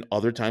 And then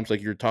other times,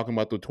 like you're talking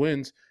about the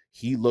Twins,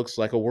 he looks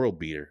like a world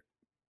beater.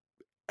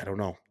 I don't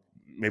know.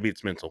 Maybe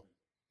it's mental.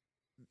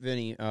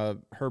 Vinny,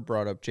 Herb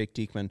brought up Jake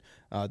Diekman.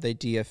 They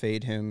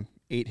DFA'd him,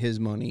 ate his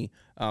money.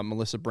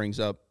 Melissa brings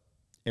up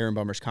Aaron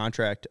Bummer's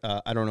contract.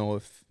 I don't know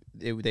if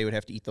they would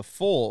have to eat the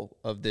full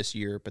of this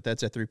year, but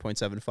that's at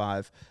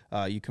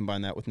 3.75. You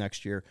combine that with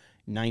next year,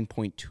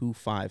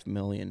 $9.25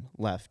 million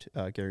left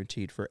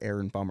guaranteed for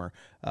Aaron Bummer.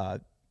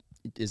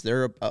 Is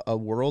there a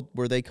world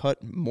where they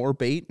cut more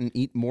bait and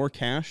eat more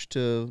cash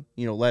to,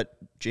 let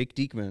Jake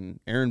Diekman,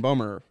 Aaron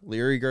Bummer,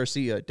 Leary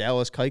Garcia,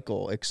 Dallas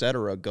Keuchel,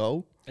 etc.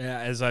 go? Yeah,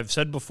 as I've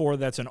said before,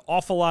 that's an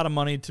awful lot of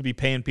money to be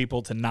paying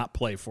people to not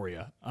play for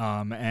you.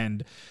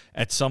 And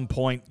at some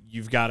point,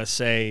 you've got to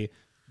say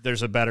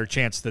there's a better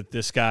chance that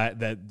this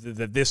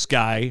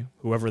guy,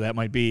 whoever that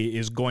might be,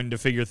 is going to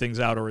figure things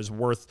out or is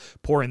worth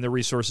pouring the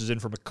resources in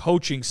from a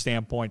coaching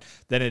standpoint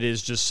than it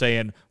is just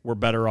saying we're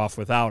better off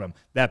without him.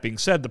 That being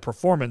said, the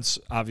performance,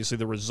 obviously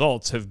the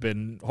results have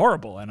been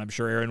horrible, and I'm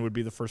sure Aaron would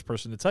be the first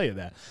person to tell you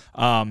that.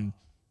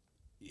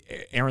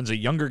 Aaron's a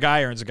younger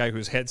guy. Aaron's a guy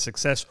who's had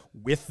success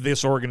with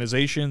this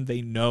organization.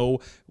 They know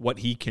what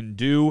he can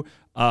do.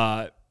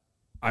 I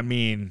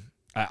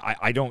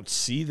don't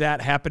see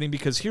that happening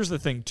because here's the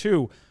thing,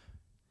 too.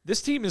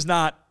 This team is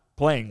not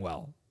playing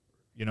well.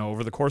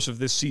 Over the course of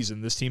this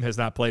season, this team has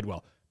not played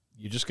well.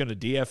 You're just going to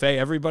DFA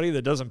everybody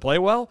that doesn't play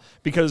well?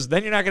 Because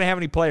then you're not going to have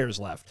any players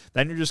left.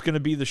 Then you're just going to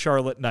be the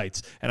Charlotte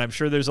Knights. And I'm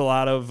sure there's a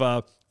lot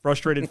of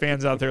frustrated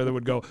fans out there that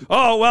would go,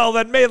 oh, well,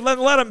 then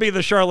let them be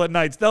the Charlotte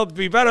Knights. They'll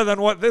be better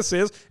than what this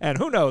is. And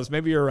who knows?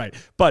 Maybe you're right.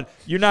 But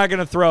you're not going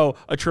to throw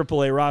a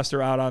AAA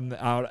roster out on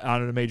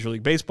a Major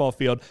League Baseball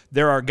field.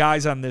 There are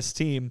guys on this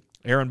team,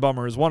 Aaron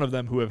Bummer is one of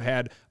them, who have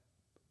had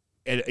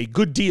a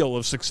good deal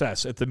of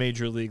success at the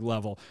Major League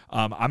level.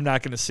 I'm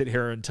not going to sit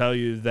here and tell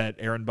you that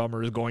Aaron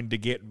Bummer is going to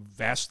get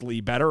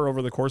vastly better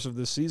over the course of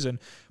this season,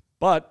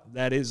 but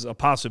that is a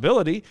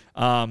possibility.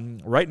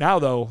 Right now,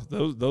 though,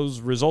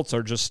 those results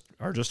are just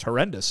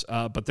horrendous.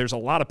 But there's a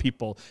lot of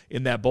people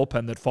in that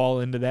bullpen that fall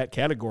into that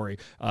category.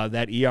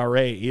 That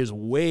ERA is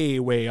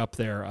way, way up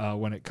there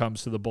when it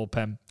comes to the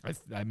bullpen.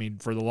 I mean,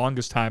 for the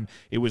longest time,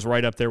 it was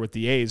right up there with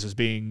the A's as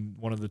being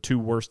one of the 2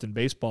 worst in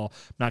baseball.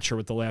 I'm not sure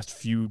what the last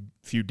few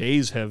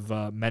days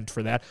have meant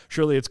for that.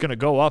 Surely it's going to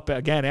go up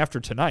again after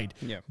tonight.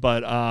 Yeah.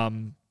 But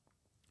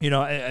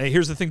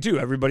here's the thing, too.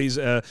 Everybody's,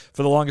 for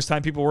the longest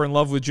time, people were in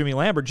love with Jimmy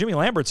Lambert. Jimmy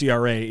Lambert's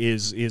ERA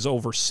is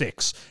over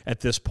 6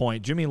 at this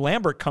point. Jimmy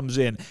Lambert comes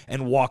in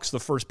and walks the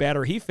first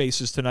batter he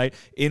faces tonight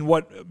in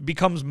what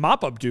becomes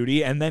mop-up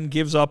duty and then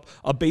gives up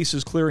a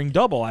bases-clearing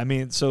double. I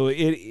mean, so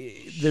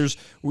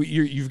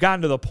you've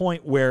gotten to the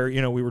point where,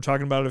 we were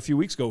talking about it a few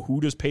weeks ago. Who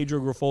does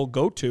Pedro Grifol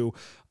go to?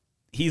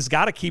 He's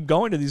got to keep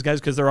going to these guys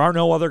because there are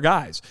no other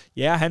guys.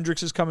 Yeah,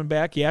 Hendricks is coming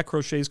back. Yeah,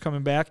 Crochet's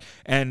coming back.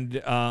 And,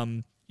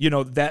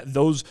 that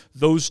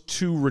those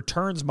 2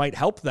 returns might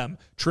help them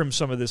trim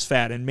some of this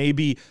fat. And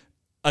maybe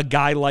a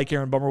guy like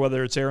Aaron Bummer,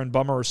 whether it's Aaron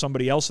Bummer or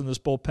somebody else in this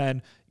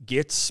bullpen,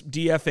 gets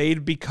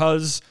DFA'd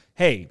because,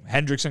 hey,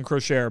 Hendricks and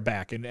Crochet are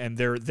back. And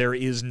there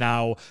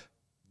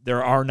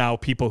are now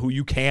people who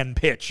you can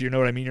pitch. You know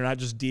what I mean? You're not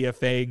just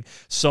DFAing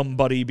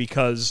somebody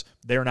because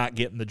they're not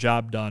getting the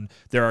job done.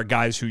 There are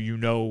guys who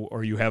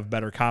or you have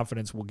better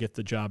confidence will get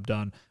the job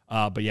done.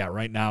 But yeah,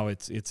 right now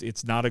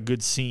it's not a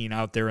good scene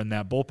out there in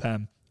that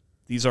bullpen.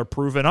 These are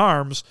proven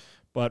arms,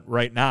 but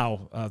right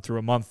now, through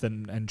a month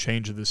and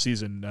change of the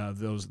season,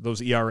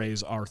 those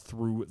ERAs are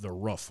through the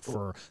roof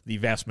for the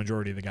vast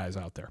majority of the guys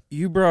out there.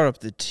 You brought up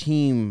the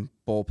team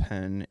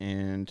bullpen,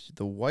 and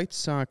the White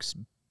Sox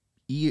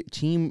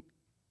team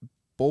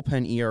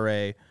bullpen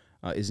ERA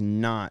is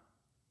not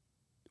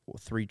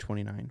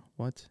 3.29.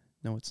 What?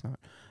 No, it's not.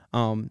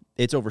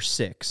 It's over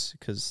 6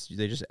 because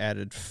they just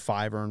added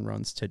 5 earned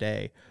runs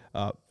today.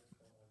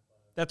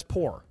 That's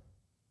poor.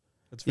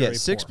 That's very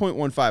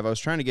 6.15. I was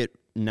trying to get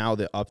now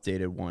the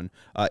updated one.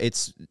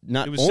 It's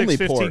not it was only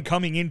 6.15 poor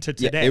coming into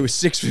today. Yeah, it was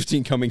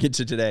 6.15 coming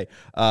into today.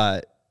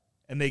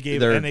 And they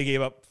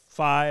gave up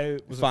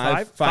 5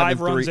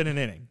 runs in an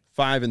inning.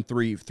 5 and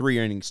 3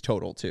 innings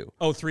total too.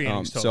 Oh, 3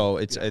 innings total. So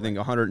it's I think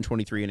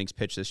 123 innings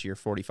pitched this year,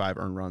 45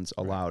 earned runs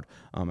allowed.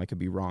 I could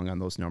be wrong on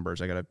those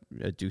numbers. I got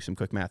to do some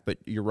quick math, but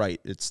you're right.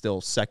 It's still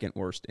second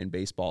worst in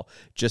baseball,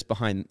 just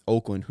behind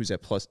Oakland, who's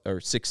at plus or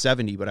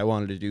 670. But I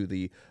wanted to do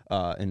the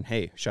and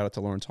hey, shout out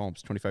to Lawrence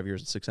Holmes, 25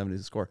 years at 670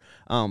 is the score.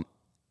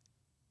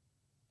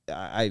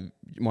 I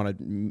want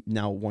to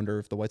now wonder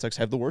if the White Sox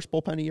have the worst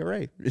bullpen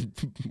ERA,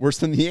 worse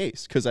than the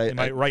A's, because I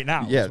might right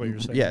now. Yeah, is what you're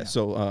saying. Yeah.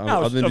 So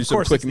now, other than do of some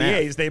course, quick it's math.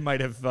 the A's. They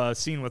might have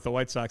seen what the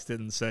White Sox did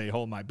and say,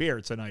 "Hold my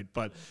beer tonight."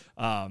 But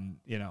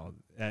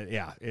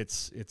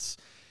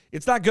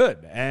it's not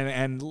good.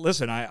 And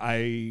listen,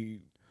 I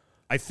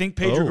think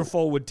Pedro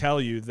Grifol would tell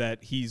you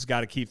that he's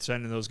got to keep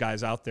sending those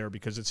guys out there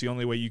because it's the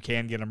only way you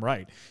can get them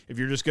right. If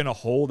you're just going to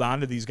hold on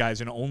to these guys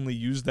and only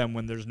use them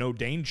when there's no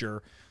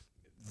danger,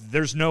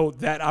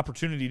 that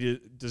opportunity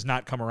does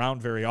not come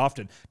around very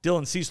often.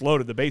 Dylan Cease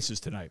loaded the bases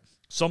tonight.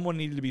 Someone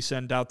needed to be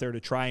sent out there to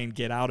try and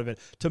get out of it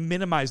to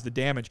minimize the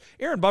damage.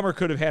 Aaron Bummer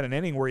could have had an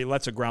inning where he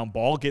lets a ground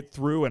ball get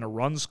through and a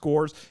run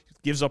scores,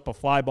 gives up a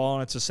fly ball,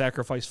 and it's a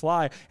sacrifice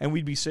fly, and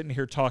we'd be sitting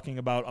here talking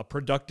about a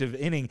productive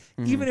inning,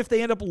 even if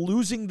they end up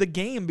losing the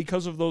game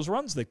because of those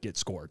runs that get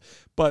scored.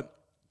 But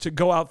to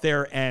go out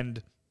there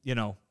and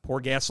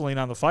pour gasoline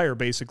on the fire,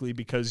 basically,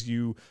 because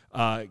you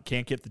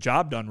can't get the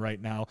job done right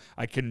now,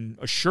 I can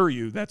assure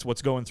you that's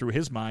what's going through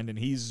his mind, and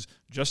he's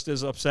just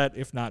as upset,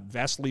 if not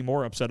vastly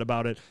more upset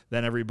about it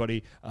than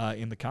everybody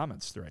in the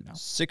comments right now.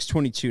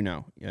 622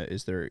 now.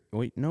 Is there?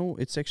 Wait, no,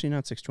 it's actually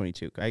not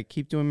 622. I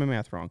keep doing my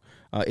math wrong.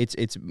 It's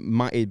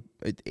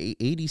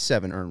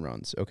 87 earned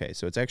runs. Okay,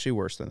 so it's actually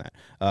worse than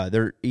that.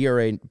 Their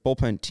ERA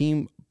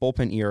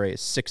bullpen ERA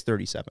is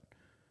 6.37.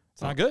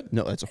 It's not good.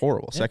 No, that's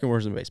horrible. Yeah. Second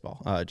worst in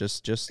baseball.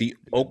 Just the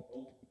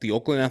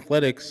Oakland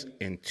Athletics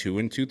in 2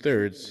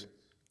 2/3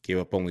 gave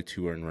up only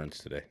 2 earned runs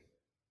today.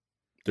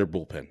 Their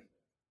bullpen.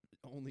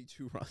 Only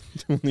 2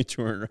 runs. Only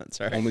 2 earned runs.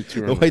 All right. Only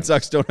 2 The White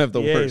Sox don't have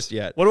the worst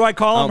yet. What do I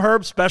call them,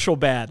 Herb? Special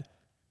bad.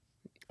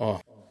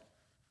 Oh,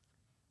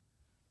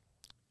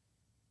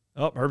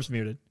 Herb's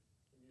muted.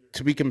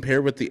 To be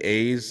compared with the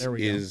A's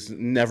is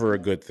never a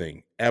good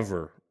thing,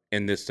 ever,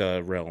 in this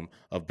realm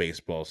of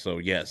baseball. So,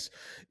 yes,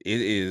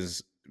 it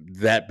is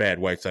that bad,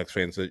 White Sox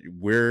fans, that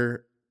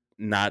we're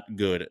not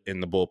good in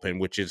the bullpen,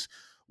 which is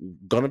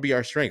going to be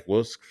our strength.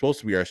 Well, it's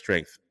supposed to be our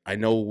strength. I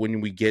know when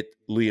we get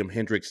Liam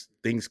Hendricks,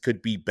 things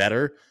could be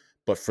better,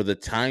 but for the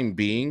time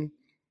being,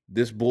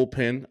 this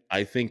bullpen,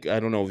 I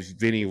don't know if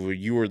Vinny,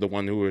 you were the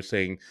one who were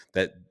saying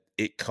that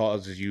it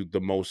causes you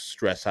the most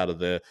stress out of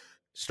the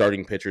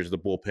starting pitchers, the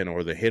bullpen,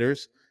 or the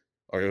hitters,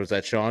 or was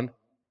that Sean?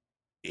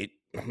 I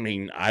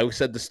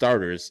said the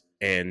starters,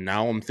 and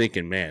now I'm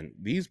thinking, man,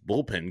 these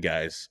bullpen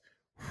guys,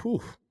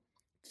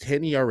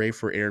 10 ERA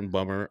for Aaron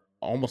Bummer,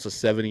 almost a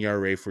 7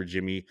 ERA for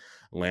Jimmy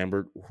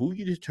Lambert. Who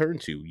you turn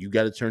to? You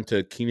got to turn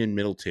to Keenan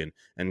Middleton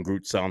and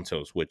Groot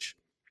Santos, which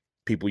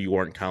people you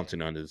weren't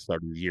counting on at the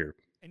start of the year.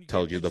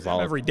 Tells you the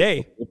volume every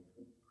day.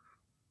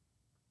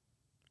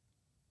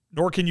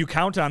 Nor can you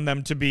count on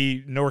them to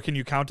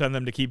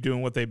keep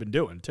doing what they've been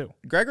doing too.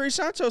 Gregory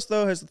Santos,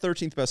 though, has the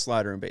 13th best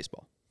slider in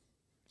baseball.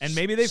 And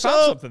maybe they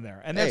found something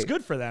there, and that's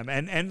good for them.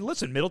 And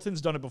listen,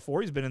 Middleton's done it before.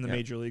 He's been in the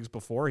major leagues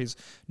before. He's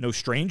no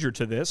stranger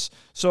to this.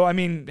 So,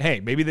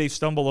 maybe they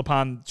stumble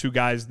upon 2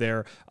 guys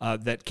there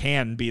that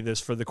can be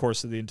this for the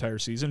course of the entire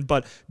season.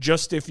 But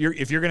just if you're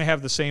going to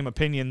have the same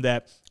opinion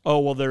that,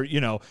 Kendall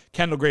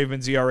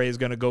Graveman's ERA is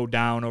going to go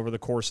down over the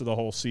course of the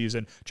whole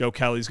season, Joe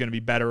Kelly's going to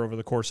be better over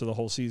the course of the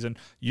whole season,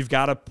 you've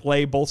got to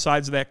play both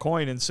sides of that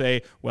coin and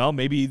say, well,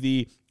 maybe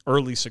the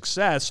early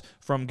success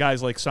from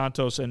guys like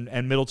Santos and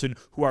Middleton,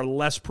 who are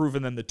less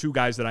proven than the 2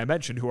 guys that I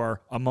mentioned, who are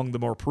among the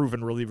more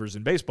proven relievers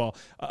in baseball,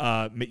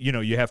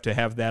 you have to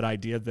have that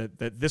idea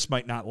that this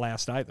might not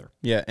last either.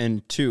 Yeah,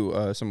 and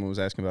 2, someone was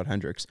asking about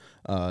Hendricks.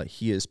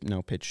 He has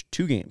now pitched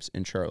 2 games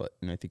in Charlotte,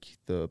 and I think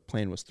the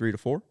plan was 3 to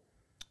 4?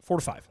 4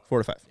 to 5. 4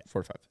 to 5. Yeah.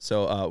 4 to 5.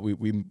 So we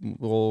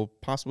will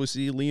possibly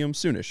see Liam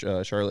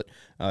soonish. Charlotte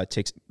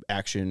takes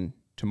action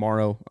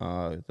tomorrow.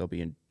 They'll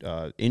be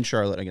in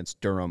Charlotte against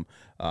Durham,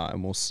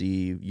 and we'll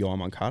see Yoel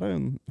Moncada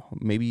and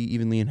maybe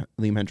even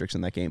Liam Hendricks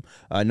in that game.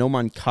 No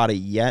Moncada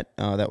yet.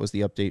 That was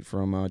the update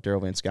from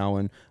Daryl Van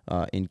Schouwen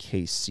in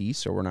KC,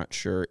 so we're not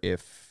sure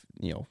if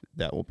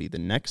that will be the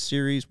next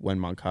series when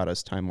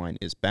Moncada's timeline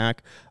is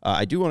back.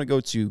 I do want to go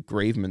to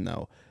Graveman,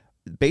 though.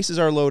 Bases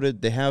are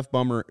loaded. They have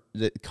Bummer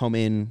that come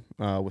in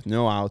with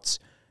no outs.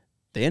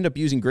 They end up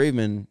using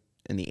Graveman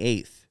in the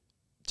 8th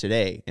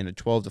today in a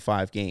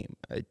 12-5 game.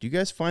 Do you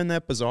guys find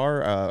that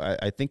bizarre?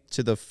 I think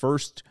to the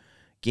first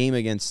game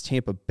against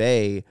Tampa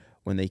Bay,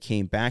 when they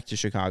came back to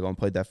Chicago and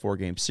played that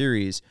 4-game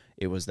series,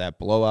 it was that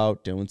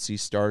blowout. Dylan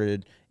Cease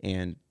started,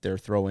 and they're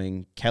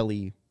throwing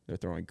Kelly, they're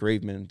throwing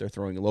Graveman, they're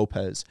throwing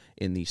Lopez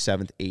in the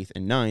 7th, 8th,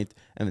 and 9th.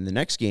 And then the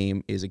next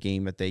game is a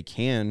game that they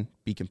can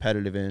be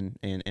competitive in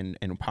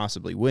and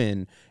possibly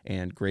win.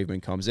 And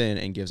Graveman comes in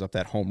and gives up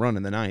that home run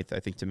in the 9th, I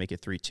think, to make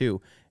it 3-2,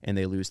 and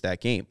they lose that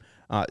game.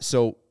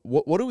 So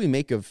what do we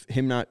make of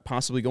him not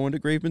possibly going to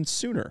Graveman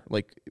sooner?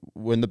 Like,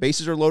 when the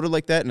bases are loaded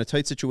like that in a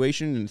tight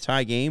situation in a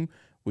tie game,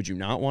 would you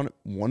not want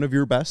one of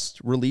your best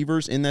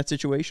relievers in that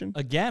situation?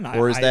 Again,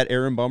 or is that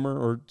Aaron Bummer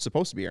or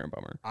supposed to be Aaron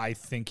Bummer? I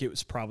think it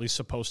was probably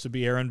supposed to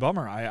be Aaron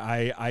Bummer.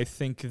 I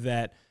think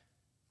that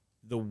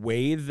the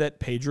way that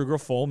Pedro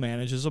Grifol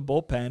manages a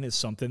bullpen is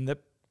something that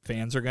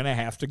fans are going to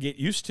have to get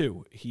used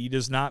to. He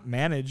does not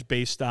manage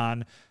based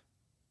on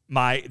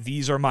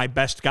these are my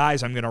best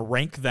guys. I'm going to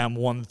rank them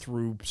 1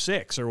 through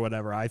 6 or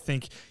whatever. I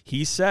think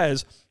he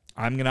says,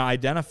 I'm going to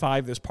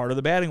identify this part of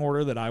the batting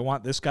order that I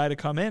want this guy to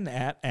come in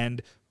at,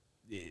 and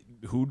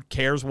who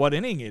cares what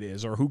inning it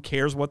is, or who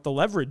cares what the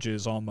leverage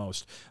is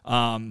almost.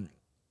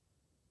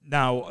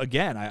 Now,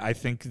 again, I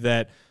think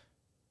that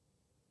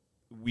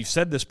we've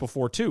said this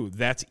before too.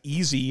 That's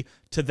easy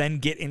to then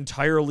get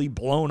entirely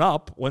blown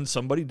up when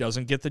somebody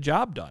doesn't get the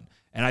job done.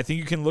 And I think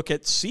you can look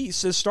at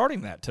Cease as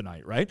starting that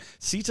tonight, right?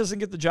 Cease doesn't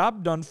get the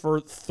job done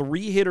for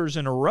 3 hitters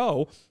in a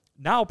row.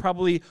 Now,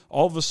 probably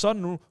all of a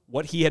sudden,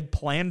 what he had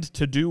planned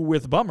to do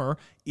with Bummer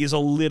is a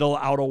little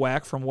out of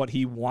whack from what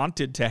he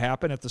wanted to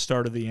happen at the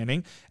start of the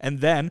inning. And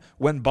then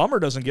when Bummer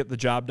doesn't get the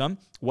job done,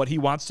 what he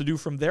wants to do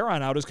from there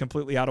on out is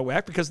completely out of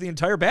whack because the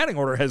entire batting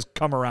order has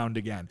come around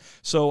again.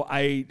 So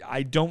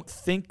I don't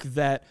think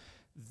that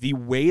the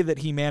way that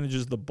he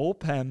manages the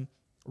bullpen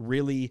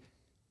really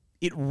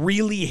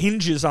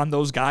hinges on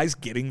those guys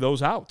getting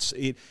those outs.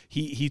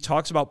 He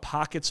talks about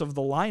pockets of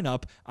the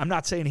lineup. I'm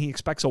not saying he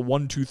expects a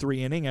 1-2-3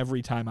 inning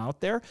every time out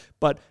there,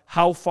 but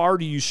how far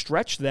do you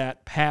stretch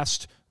that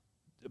past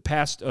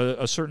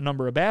a certain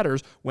number of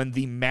batters when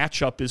the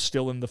matchup is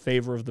still in the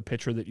favor of the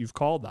pitcher that you've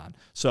called on?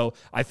 So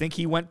I think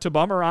he went to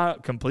Bummer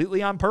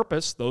completely on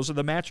purpose. Those are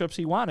the matchups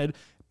he wanted,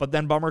 but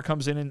then Bummer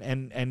comes in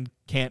and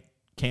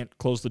can't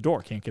close the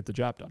door, can't get the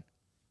job done.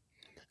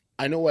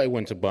 I know I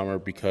went to Bummer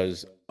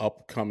because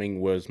upcoming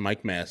was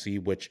Mike Massey,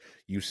 which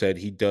you said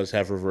he does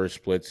have reverse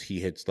splits. He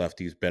hits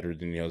lefties better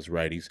than he does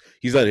righties.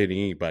 He's not hitting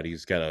anybody.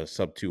 He's got a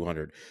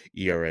sub-200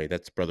 ERA.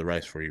 That's Brother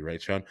Rice for you,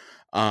 right, Sean?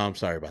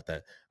 Sorry about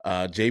that.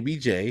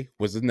 JBJ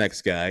was the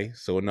next guy,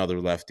 so another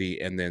lefty,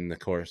 and then, of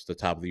course, the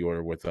top of the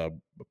order with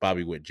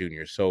Bobby Witt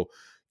Jr. So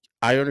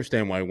I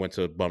understand why I went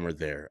to Bummer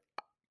there.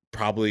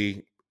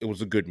 Probably it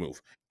was a good move.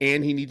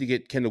 And he needed to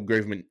get Kendall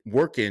Graveman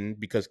working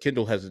because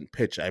Kendall hasn't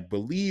pitched. I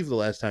believe the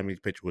last time he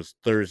pitched was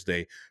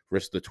Thursday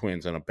versus the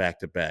Twins on a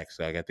back-to-back.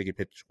 So I think he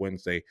pitched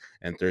Wednesday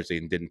and Thursday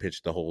and didn't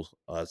pitch the whole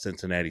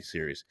Cincinnati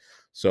series.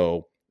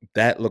 So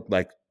that looked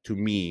like, to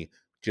me,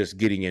 just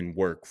getting in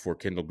work for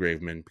Kendall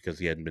Graveman because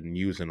he hadn't been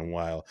used in a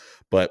while.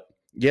 But,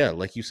 yeah,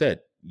 like you said,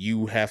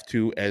 you have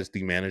to, as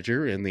the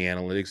manager and the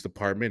analytics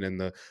department and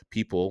the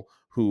people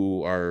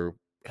who are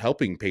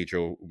helping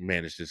Pedro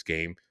manage this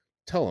game,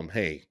 tell him,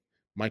 hey,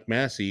 Mike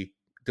Massey,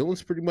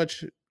 Dylan's pretty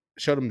much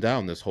shut him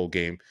down this whole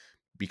game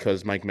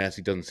because Mike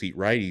Massey doesn't see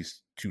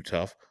righties too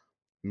tough.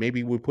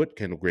 Maybe we put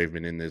Kendall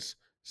Graveman in this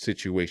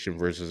situation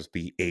versus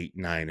the 8,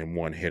 9, and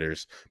 1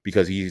 hitters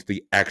because he's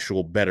the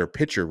actual better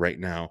pitcher right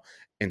now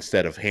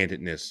instead of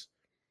handedness.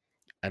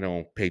 I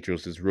know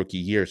Pedro's his rookie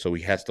year, so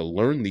he has to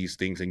learn these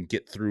things and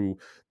get through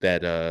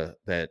that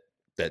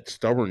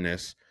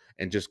stubbornness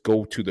and just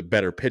go to the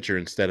better pitcher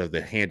instead of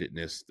the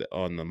handedness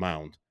on the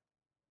mound.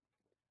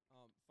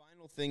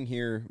 Thing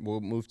here, we'll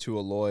move to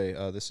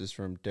Eloy. This is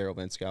from Daryl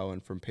Van Schouwen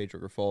from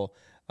Pedro Grifol.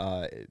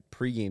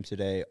 Pre-game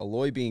today,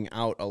 Eloy being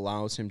out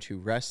allows him to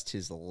rest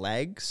his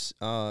legs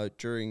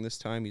during this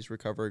time. He's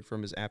recovering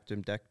from his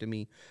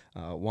appendectomy.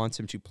 Wants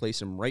him to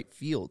place him right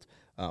field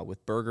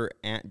with Berger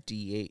at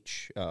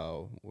DH.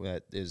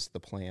 That is the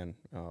plan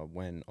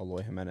when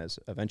Eloy Jimenez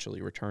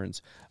eventually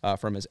returns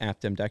from his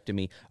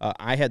appendectomy.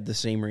 I had the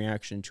same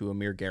reaction to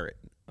Amir Garrett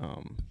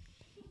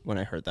when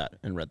I heard that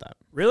and read that.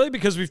 Really?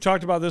 Because we've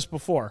talked about this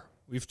before.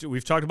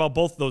 We've talked about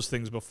both those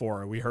things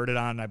before. We heard it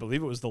on, I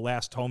believe it was the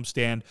last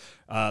homestand,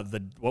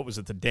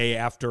 the day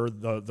after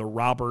the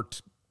Robert,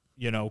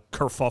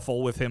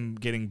 kerfuffle with him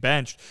getting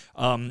benched.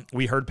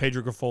 We heard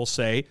Pedro Grifol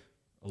say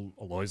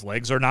Eloy's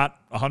legs are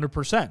not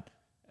 100%.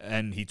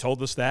 And he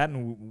told us that,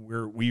 and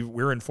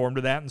we're informed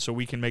of that, and so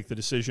we can make the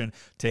decision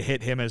to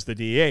hit him as the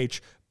DH,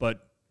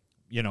 but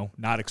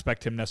not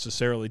expect him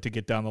necessarily to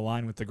get down the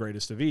line with the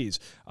greatest of ease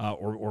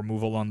or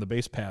move along the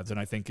base paths. And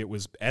I think it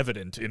was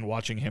evident in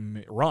watching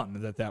him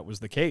run that was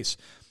the case.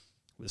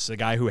 This is a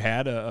guy who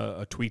had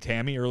a tweaked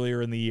hammy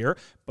earlier in the year,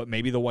 but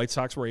maybe the White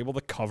Sox were able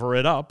to cover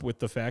it up with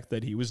the fact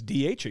that he was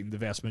DHing the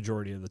vast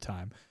majority of the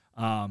time.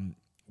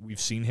 We've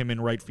seen him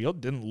in right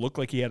field. Didn't look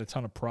like he had a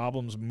ton of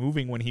problems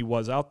moving when he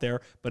was out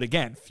there, but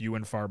again, few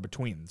and far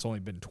between. It's only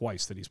been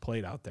twice that he's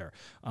played out there.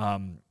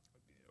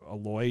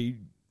 Eloy,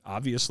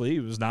 obviously,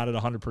 was not at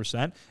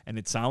 100%, and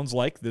it sounds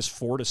like this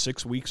 4 to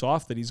 6 weeks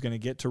off that he's going to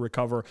get to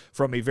recover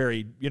from a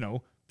very,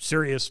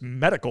 serious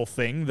medical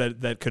thing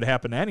that could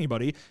happen to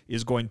anybody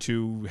is going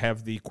to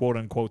have the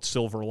quote-unquote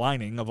silver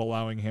lining of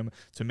allowing him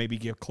to maybe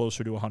get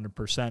closer to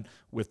 100%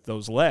 with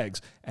those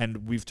legs.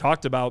 And we've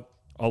talked about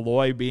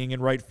Eloy being in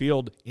right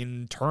field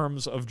in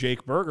terms of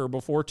Jake Burger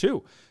before,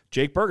 too.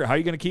 Jake Burger, how are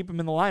you going to keep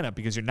him in the lineup?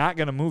 Because you're not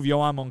going to move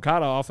Yoan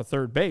Moncada off of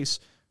third base.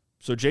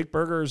 So Jake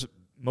Burger's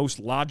most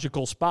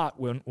logical spot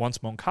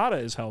once Moncada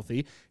is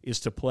healthy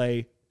is to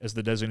play as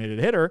the designated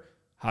hitter.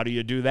 How do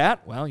you do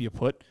that? Well, you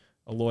put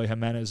Eloy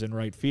Jimenez in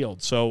right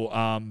field.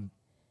 So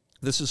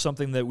this is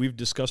something that we've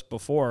discussed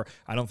before.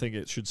 I don't think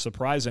it should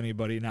surprise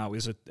anybody. Now,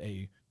 is it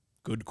a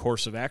good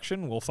course of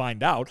action? We'll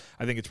find out.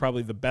 I think it's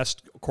probably the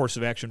best course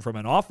of action from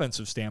an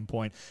offensive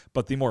standpoint,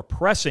 but the more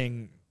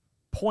pressing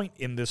point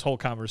in this whole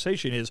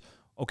conversation is,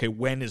 okay,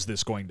 when is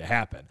this going to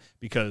happen?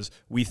 Because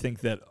we think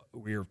that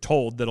we're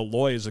told that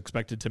Eloy is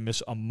expected to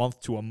miss a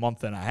month to a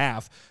month and a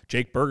half.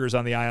 Jake Burger's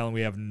on the IL, and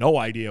we have no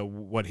idea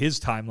what his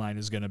timeline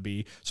is going to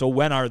be. So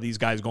when are these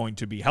guys going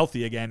to be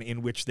healthy again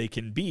in which they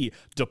can be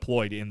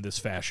deployed in this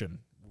fashion?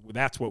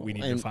 That's what we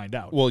need to find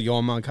out. Will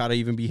Yoan Moncada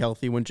even be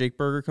healthy when Jake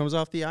Burger comes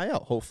off the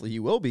IL? Hopefully he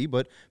will be,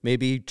 but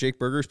maybe Jake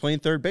Burger's playing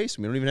third base.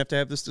 We don't even have to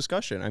have this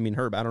discussion. I mean,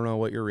 Herb, I don't know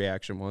what your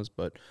reaction was,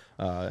 but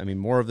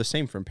more of the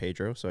same from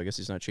Pedro, so I guess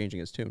he's not changing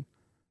his tune.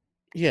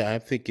 Yeah, I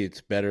think it's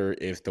better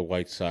if the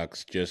White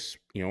Sox just,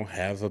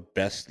 have a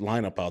best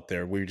lineup out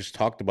there. We just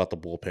talked about the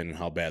bullpen and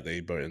how bad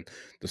they've been,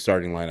 the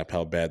starting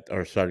lineup,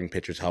 or starting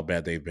pitchers, how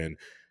bad they've been.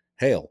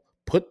 Hell,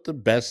 put the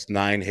best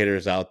 9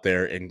 hitters out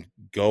there and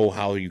go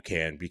how you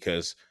can,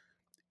 because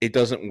it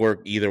doesn't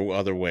work either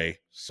other way.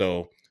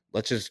 So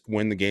let's just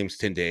win the games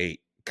 10-8,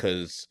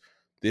 because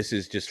this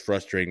is just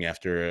frustrating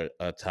after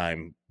a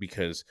time,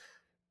 because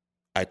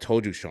I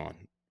told you,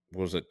 Sean,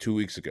 was it 2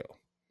 weeks ago?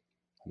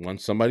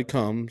 Once somebody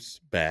comes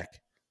back,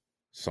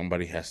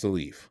 somebody has to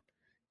leave.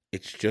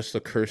 It's just a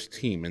cursed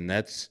team, and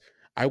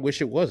I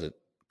wish it wasn't,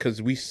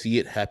 because we see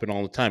it happen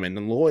all the time. And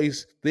the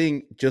Eloy's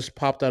thing just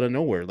popped out of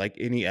nowhere, like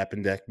any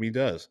appendectomy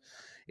does.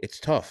 It's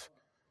tough.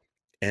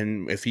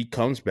 And if he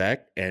comes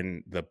back,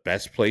 and the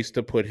best place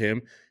to put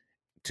him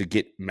to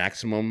get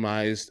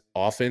maximized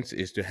offense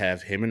is to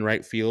have him in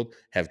right field,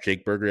 have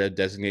Jake Burger a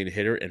designated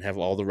hitter, and have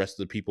all the rest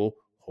of the people,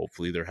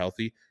 hopefully they're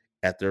healthy,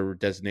 at their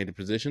designated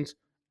positions,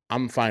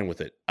 I'm fine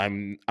with it.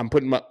 I'm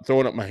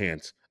throwing up my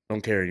hands. I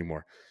don't care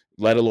anymore.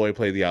 Let Eloy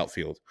play the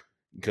outfield,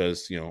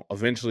 because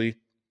eventually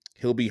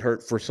he'll be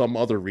hurt for some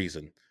other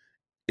reason.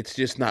 It's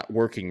just not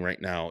working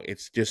right now.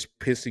 It's just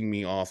pissing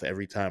me off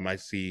every time I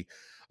see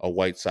a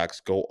White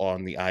Sox go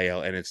on the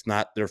IL, and it's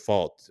not their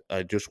fault.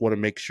 I just want to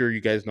make sure you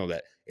guys know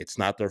that it's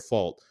not their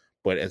fault.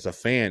 But as a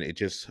fan,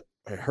 it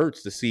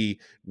hurts to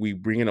see we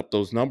bringing up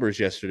those numbers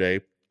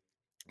yesterday,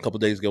 a couple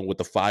of days ago, with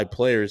the 5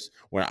 players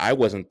when I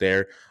wasn't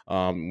there.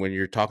 When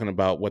you're talking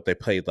about what they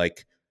played,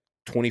 like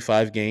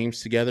 25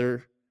 games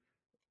together,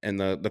 and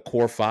the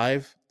core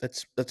 5,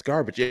 that's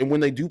garbage. And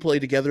when they do play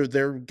together,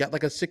 they're got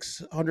like a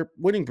 600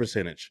 winning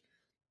percentage.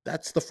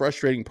 That's the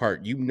frustrating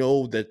part.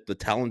 That the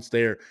talent's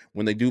there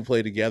when they do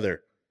play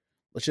together.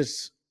 Let's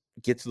just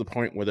get to the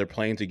point where they're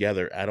playing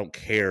together. I don't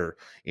care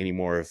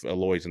anymore if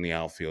Eloy's in the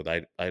outfield.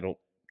 I'm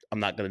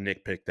not going to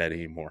nitpick that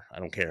anymore. I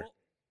don't care.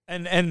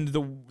 And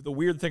the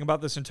weird thing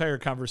about this entire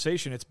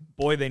conversation, it's,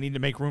 boy, they need to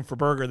make room for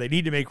Burger. They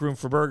need to make room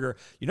for Burger.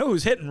 You know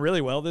who's hitting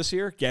really well this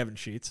year? Gavin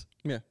Sheets.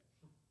 Yeah.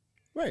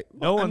 Right.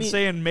 No one's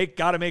saying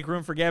got to make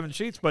room for Gavin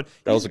Sheets, but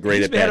that was a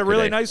great he's had a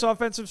really nice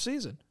offensive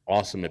season.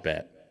 Awesome at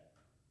bat.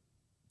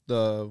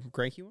 The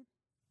Greinke one?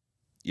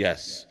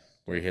 Yes,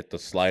 where he hit the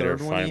slider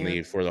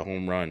finally for the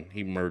home run.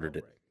 He murdered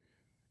it.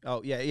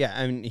 Oh, yeah.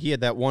 I mean, he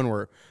had that one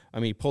where,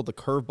 he pulled the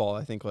curveball,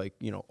 I think,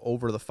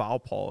 over the foul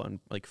pole and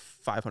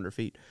 500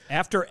 feet.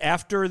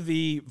 After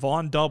the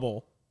Vaughn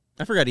double.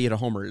 I forgot he hit a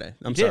homer today.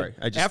 I'm sorry.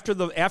 After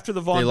the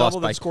Vaughn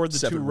double that scored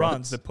the 2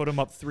 runs that put him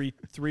up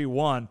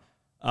 3-1,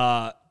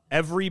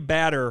 every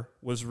batter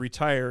was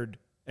retired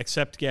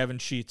except Gavin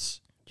Sheets.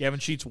 Gavin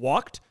Sheets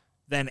walked,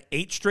 then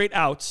 8 straight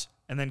outs,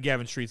 and then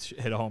Gavin Sheets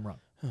hit a home run.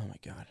 Oh, my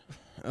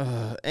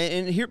God.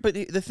 And here, but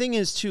the thing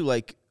is, too,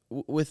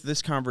 with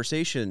this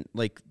conversation,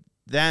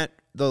 the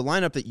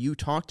lineup that you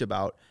talked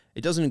about,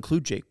 it doesn't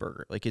include Jake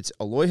Burger. It's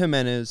Eloy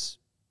Jimenez,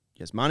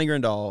 Yasmani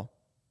Grandal,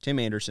 Tim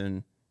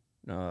Anderson,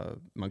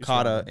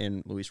 Moncada,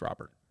 and Luis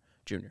Robert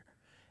Jr.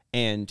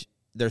 And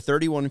they're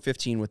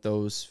 31-15 with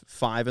those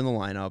 5 in the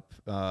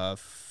lineup.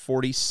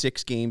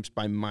 46 games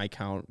by my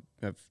count.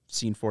 I've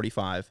seen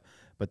 45,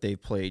 but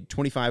they've played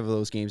 25 of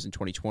those games in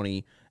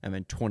 2020 and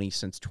then 20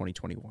 since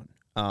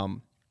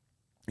 2021.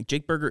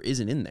 Jake Burger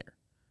isn't in there.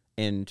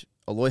 And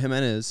Eloy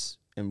Jimenez,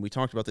 and we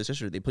talked about this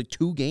yesterday, they played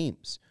 2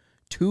 games.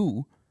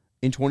 2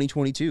 in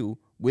 2022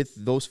 with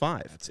those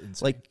 5. That's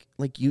insane.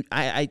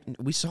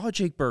 We saw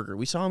Jake Berger.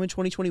 We saw him in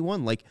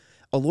 2021. Like,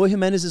 Eloy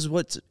Jimenez is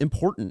what's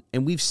important,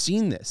 and we've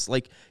seen this.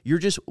 Like, you're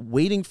just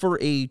waiting for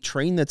a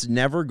train that's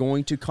never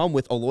going to come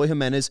with Eloy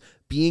Jimenez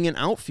being an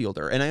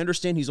outfielder. And I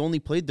understand he's only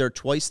played there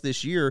twice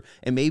this year,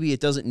 and maybe it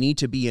doesn't need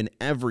to be in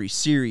every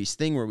series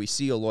thing where we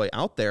see Eloy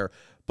out there,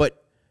 but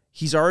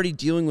he's already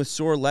dealing with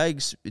sore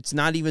legs. It's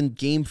not even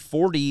game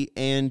 40,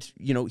 and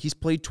he's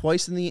played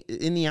twice in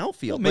the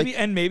outfield. Well,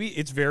 maybe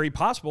it's very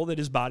possible that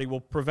his body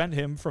will prevent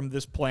him from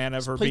this plan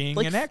ever being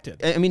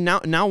enacted. I mean,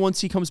 now once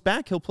he comes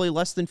back, he'll play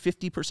less than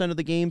 50% of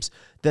the games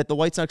that the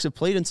White Sox have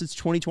played in since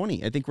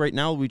 2020. I think right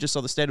now we just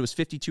saw the stat; it was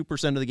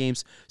 52% of the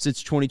games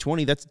since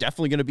 2020. That's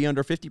definitely going to be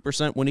under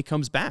 50% when he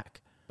comes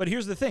back. But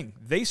here's the thing: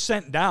 they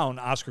sent down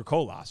Oscar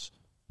Colas,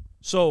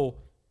 so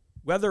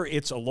whether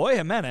it's Eloy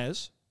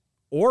Jimenez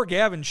or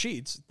Gavin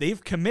Sheets,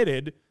 they've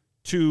committed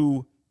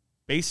to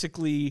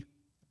basically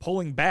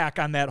pulling back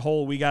on that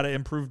whole we got to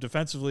improve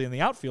defensively in the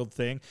outfield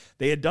thing.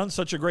 They had done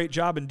such a great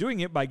job in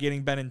doing it by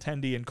getting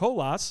Benintendi and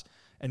Colas,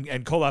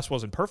 and Colas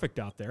wasn't perfect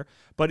out there.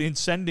 But in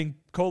sending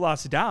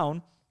Colas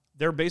down,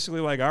 they're basically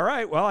like, all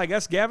right, well, I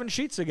guess Gavin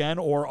Sheets again,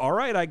 or all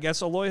right, I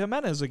guess Eloy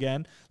Jimenez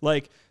again.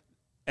 Like,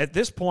 at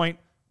this point,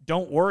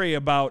 don't worry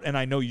about, and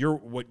I know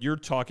what you're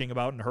talking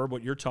about, and Herb,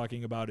 what you're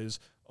talking about is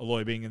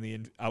Eloy being in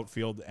the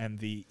outfield and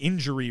the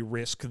injury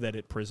risk that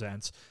it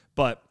presents.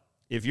 But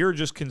if you're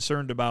just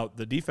concerned about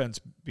the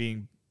defense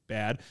being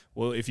bad,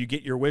 well, if you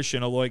get your wish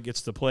and Eloy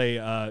gets to play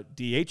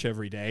DH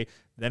every day,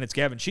 then it's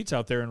Gavin Sheets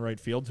out there in right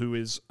field, who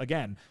is,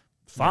 again,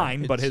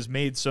 fine, but has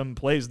made some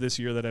plays this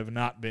year that have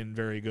not been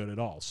very good at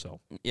all.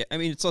 So yeah, I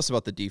mean, it's less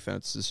about the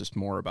defense. It's just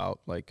more about,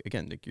 like,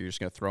 again, you're just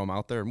going to throw him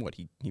out there,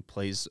 and he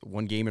plays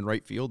one game in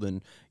right field,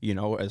 and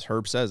as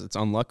Herb says, it's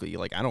unlucky.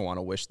 Like, I don't want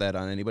to wish that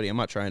on anybody. I'm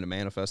not trying to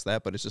manifest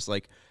that, but it's just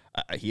like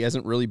he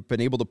hasn't really been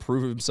able to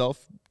prove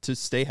himself to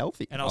stay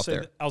healthy. And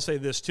I'll say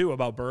this too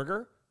about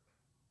Berger.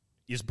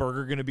 Is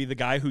Berger going to be the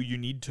guy who you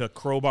need to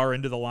crowbar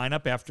into the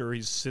lineup after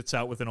he sits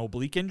out with an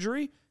oblique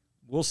injury?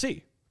 We'll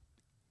see.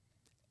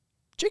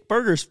 Jake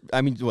Berger's,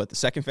 the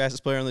second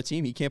fastest player on the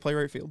team? He can't play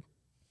right field.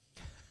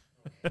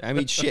 I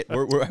mean, shit.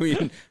 What?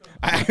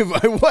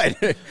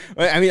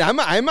 I mean,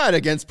 I'm not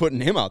against putting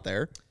him out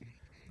there.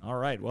 All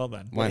right, well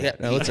then.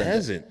 He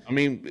hasn't. I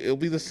mean, it'll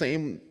be the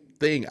same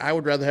thing. I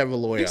would rather have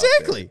Eloy out there.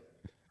 Exactly.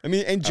 I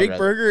mean, and Jake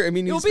Berger,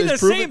 it'll be the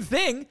same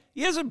thing.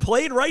 He hasn't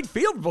played right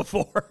field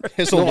before.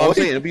 I'm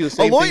saying it'll be the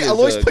same thing.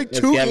 Eloy's played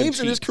 2 games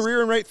in his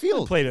career in right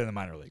field. He played in the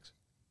minor leagues.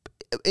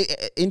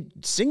 In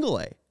single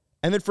A.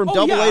 And then from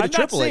Double A to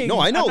Triple A.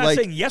 No, I know. I'm not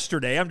saying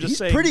yesterday. I'm just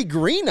saying he's pretty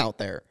green out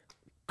there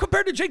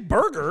compared to Jake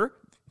Berger.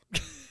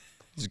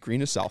 He's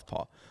green as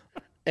southpaw.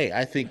 Hey,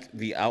 I think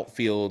the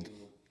outfield,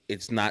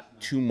 it's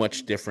not too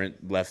much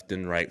different left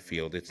and right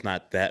field. It's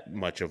not that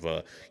much of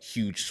a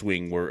huge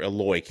swing where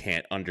Eloy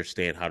can't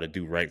understand how to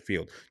do right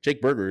field.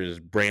 Jake Berger is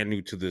brand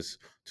new to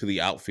the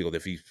outfield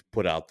if he's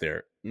put out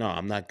there. No,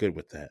 I'm not good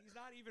with that. He's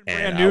not even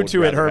brand new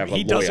to it, Herb.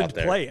 He doesn't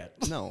play it.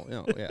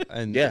 No, yeah.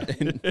 And, yeah,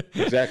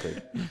 exactly.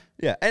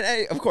 Yeah,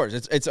 and of course,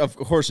 it's of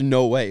course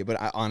no way, but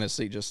I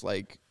honestly just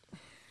like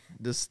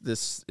this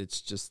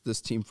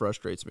team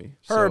frustrates me.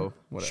 Herb,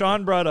 so,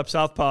 Sean brought up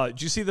Southpaw.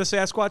 Did you see the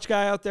Sasquatch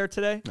guy out there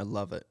today? I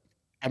love it.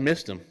 I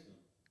missed him.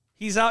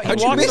 He's out.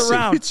 He walks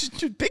around. It's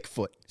just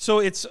Bigfoot. So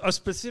it's a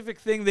specific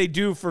thing they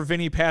do for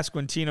Vinny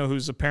Pasquantino,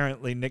 whose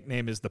apparently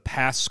nickname is the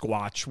Pass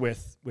Squatch.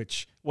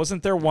 Which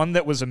wasn't there one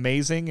that was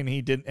amazing and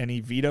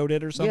he vetoed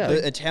it or something? Yeah,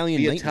 the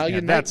Italian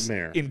Nightmare. That's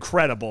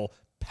incredible.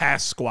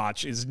 Pass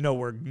Squatch is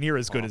nowhere near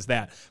as good as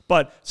that.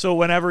 But so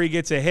whenever he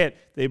gets a hit,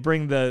 they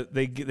bring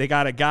they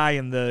got a guy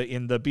in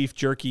the beef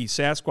jerky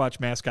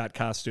Sasquatch mascot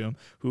costume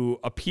who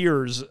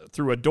appears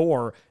through a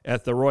door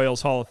at the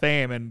Royals Hall of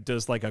Fame and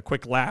does like a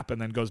quick lap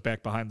and then goes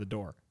back behind the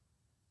door.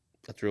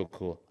 That's real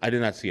cool. I did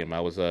not see him. I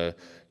was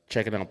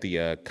checking out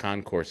the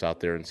concourse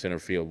out there in center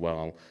field.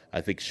 Well,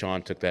 I think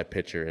Sean took that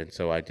picture, and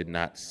so I did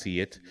not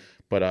see it.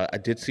 But I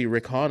did see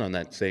Rick Hahn on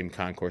that same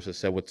concourse. I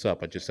said, "What's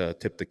up?" I just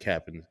tipped the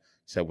cap and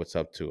said what's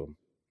up to him.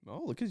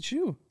 Oh, look at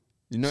you.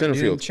 Center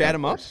field. Chat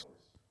him up?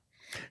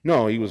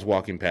 No, he was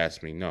walking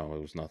past me. No,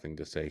 it was nothing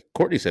to say.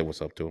 Courtney said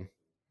what's up to him.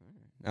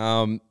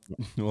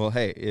 Well,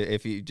 hey,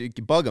 if you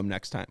bug him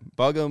next time,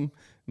 bug him,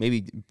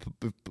 maybe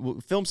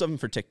film something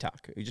for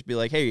TikTok. You just be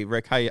like, hey,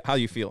 Rick, how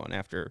you feeling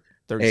after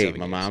 37 Hey,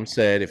 my games? mom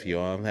said if you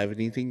don't have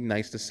anything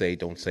nice to say,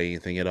 don't say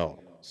anything at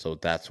all. So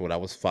that's what I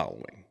was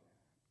following.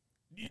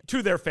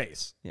 To their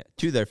face. Yeah,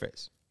 to their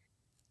face.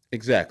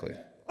 Exactly.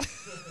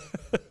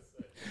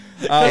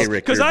 Hey,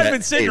 Rick, because I've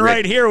been sitting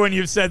right here when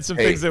you've said some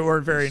things that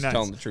weren't very nice.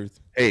 Telling the truth.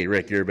 Hey,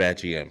 Rick, you're a bad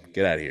GM.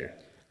 Get out of here.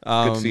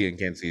 Good to see you and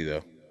can't see you,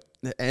 though.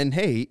 And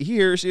hey, he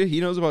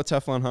knows about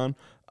Teflon Han.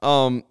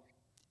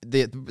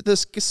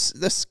 This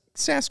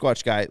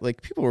Sasquatch guy,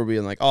 like people were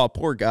being like, "Oh,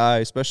 poor guy,"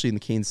 especially in the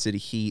Kansas City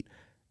Heat.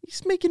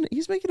 He's making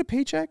a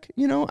paycheck,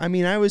 you know. I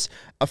mean, I was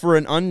for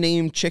an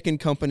unnamed chicken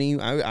company.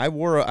 I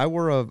wore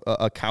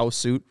a cow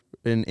suit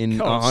in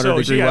 100 so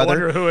degree gee, weather. I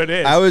wonder who it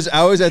is.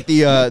 I was at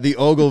the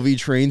Ogilvy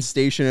train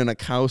station in a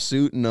cow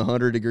suit in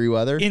 100 degree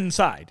weather.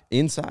 Inside.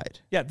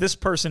 Yeah, this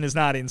person is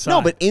not inside.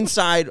 No, but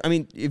inside. I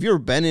mean, have you ever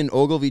been in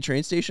Ogilvy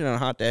train station on a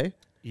hot day?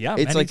 Yeah,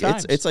 it's many like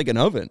times. it's like an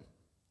oven.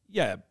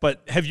 Yeah,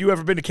 but have you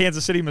ever been to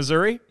Kansas City,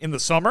 Missouri in the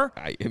summer?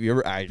 Have you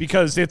ever?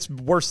 Because it's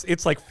worse.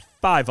 It's like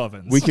 5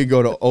 ovens. We could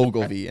go to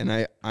Ogilvy,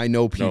 and I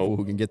know people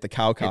who can get the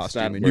cow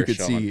costume, and you could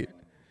see.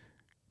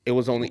 It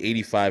was only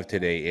 85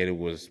 today, and it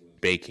was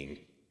baking.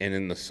 And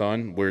in the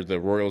sun, where the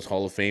Royals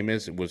Hall of Fame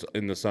is, it was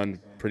in the sun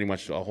pretty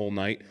much a whole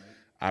night.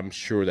 I'm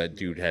sure that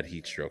dude had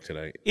heat stroke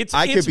tonight. It's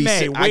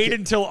May. Wait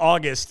until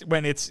August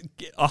when it's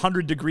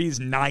 100 degrees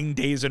 9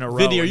 days in a row.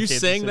 Vinny, are you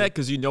saying that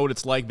because you know what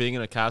it's like being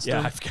in a costume?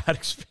 Yeah, I've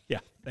got. Yeah,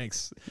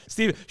 thanks,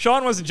 Steven.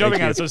 Sean wasn't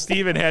jumping on it, so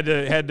Steven had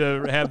to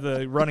have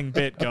the running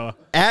bit go.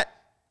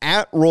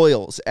 At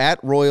Royals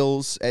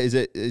is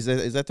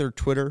that their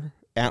Twitter?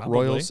 At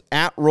Probably.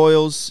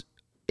 Royals.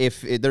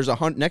 If there's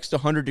next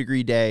 100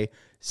 degree day,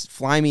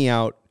 fly me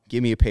out.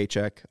 Give me a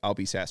paycheck. I'll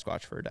be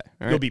Sasquatch for a day. All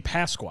right? You'll be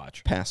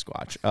Pasquatch.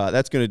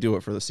 That's going to do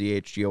it for the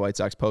CHGO White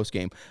Sox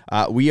postgame.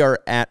 We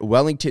are at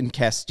Wellington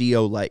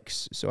Castillo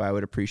Lakes, so I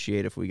would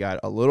appreciate if we got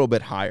a little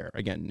bit higher.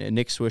 Again,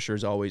 Nick Swisher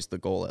is always the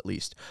goal, at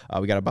least.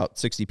 We got about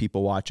 60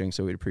 people watching,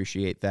 so we'd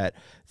appreciate that.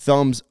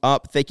 Thumbs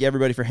up. Thank you,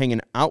 everybody, for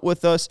hanging out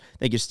with us.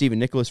 Thank you, Stephen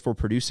Nicholas, for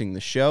producing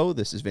the show.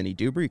 This is Vinny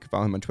Dubry. You can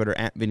follow him on Twitter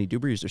at Vinny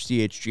Dubry. He's our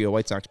CHGO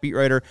White Sox beat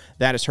writer.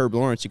 That is Herb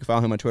Lawrence. You can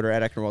follow him on Twitter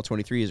at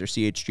Ecknerwall23. He's our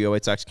CHGO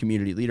White Sox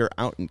community leader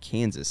out in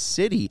Kansas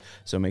City.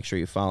 So make sure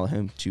you follow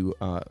him to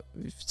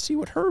see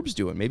what Herb's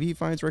doing. Maybe he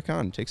finds Rick Hahn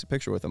and takes a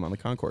picture with him on the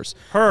concourse.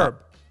 Herb,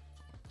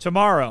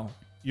 tomorrow,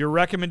 your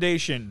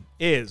recommendation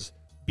is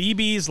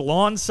BB's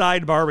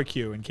Lawnside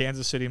Barbecue in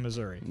Kansas City,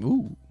 Missouri.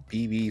 Ooh.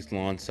 BB's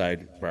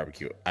Lawnside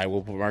Barbecue. I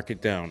will mark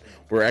it down.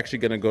 We're actually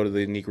going to go to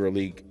the Negro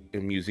League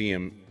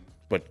Museum,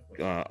 but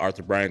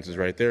Arthur Bryant's is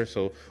right there.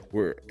 So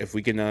if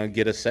we can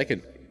get a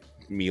second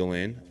meal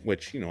in,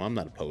 which I'm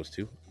not opposed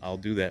to, I'll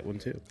do that one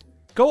too.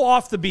 Go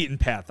off the beaten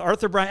path.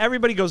 Arthur Bryant.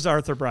 Everybody goes to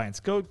Arthur Bryant's.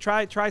 Go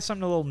try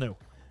something a little new.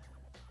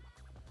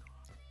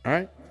 All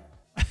right.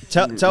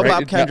 Tell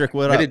Bob Kendrick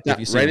what up.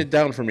 Write it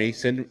down for me.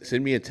 Send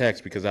me a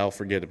text because I'll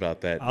forget about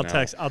that. I'll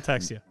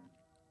text you.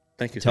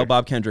 Thank you. Tell sir.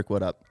 Bob Kendrick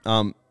what up.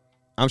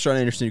 I'm Sean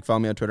Anderson. You can follow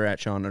me on Twitter at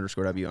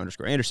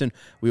Sean_W_Anderson.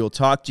 We will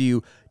talk to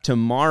you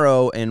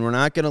tomorrow, and we're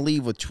not going to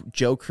leave with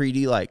Joe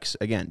Creedy likes.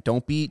 Again,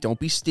 don't be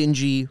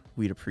stingy.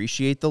 We'd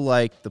appreciate the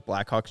like. The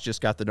Blackhawks just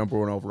got the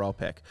 #1 overall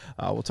pick.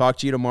 We'll talk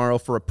to you tomorrow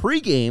for a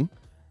pregame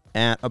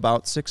at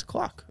about 6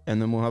 o'clock,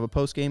 and then we'll have a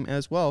postgame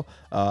as well.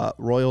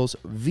 Royals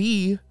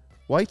v.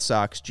 White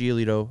Sox,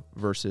 Giolito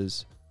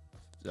versus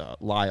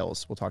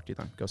Lyles. We'll talk to you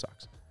then. Go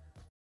Sox.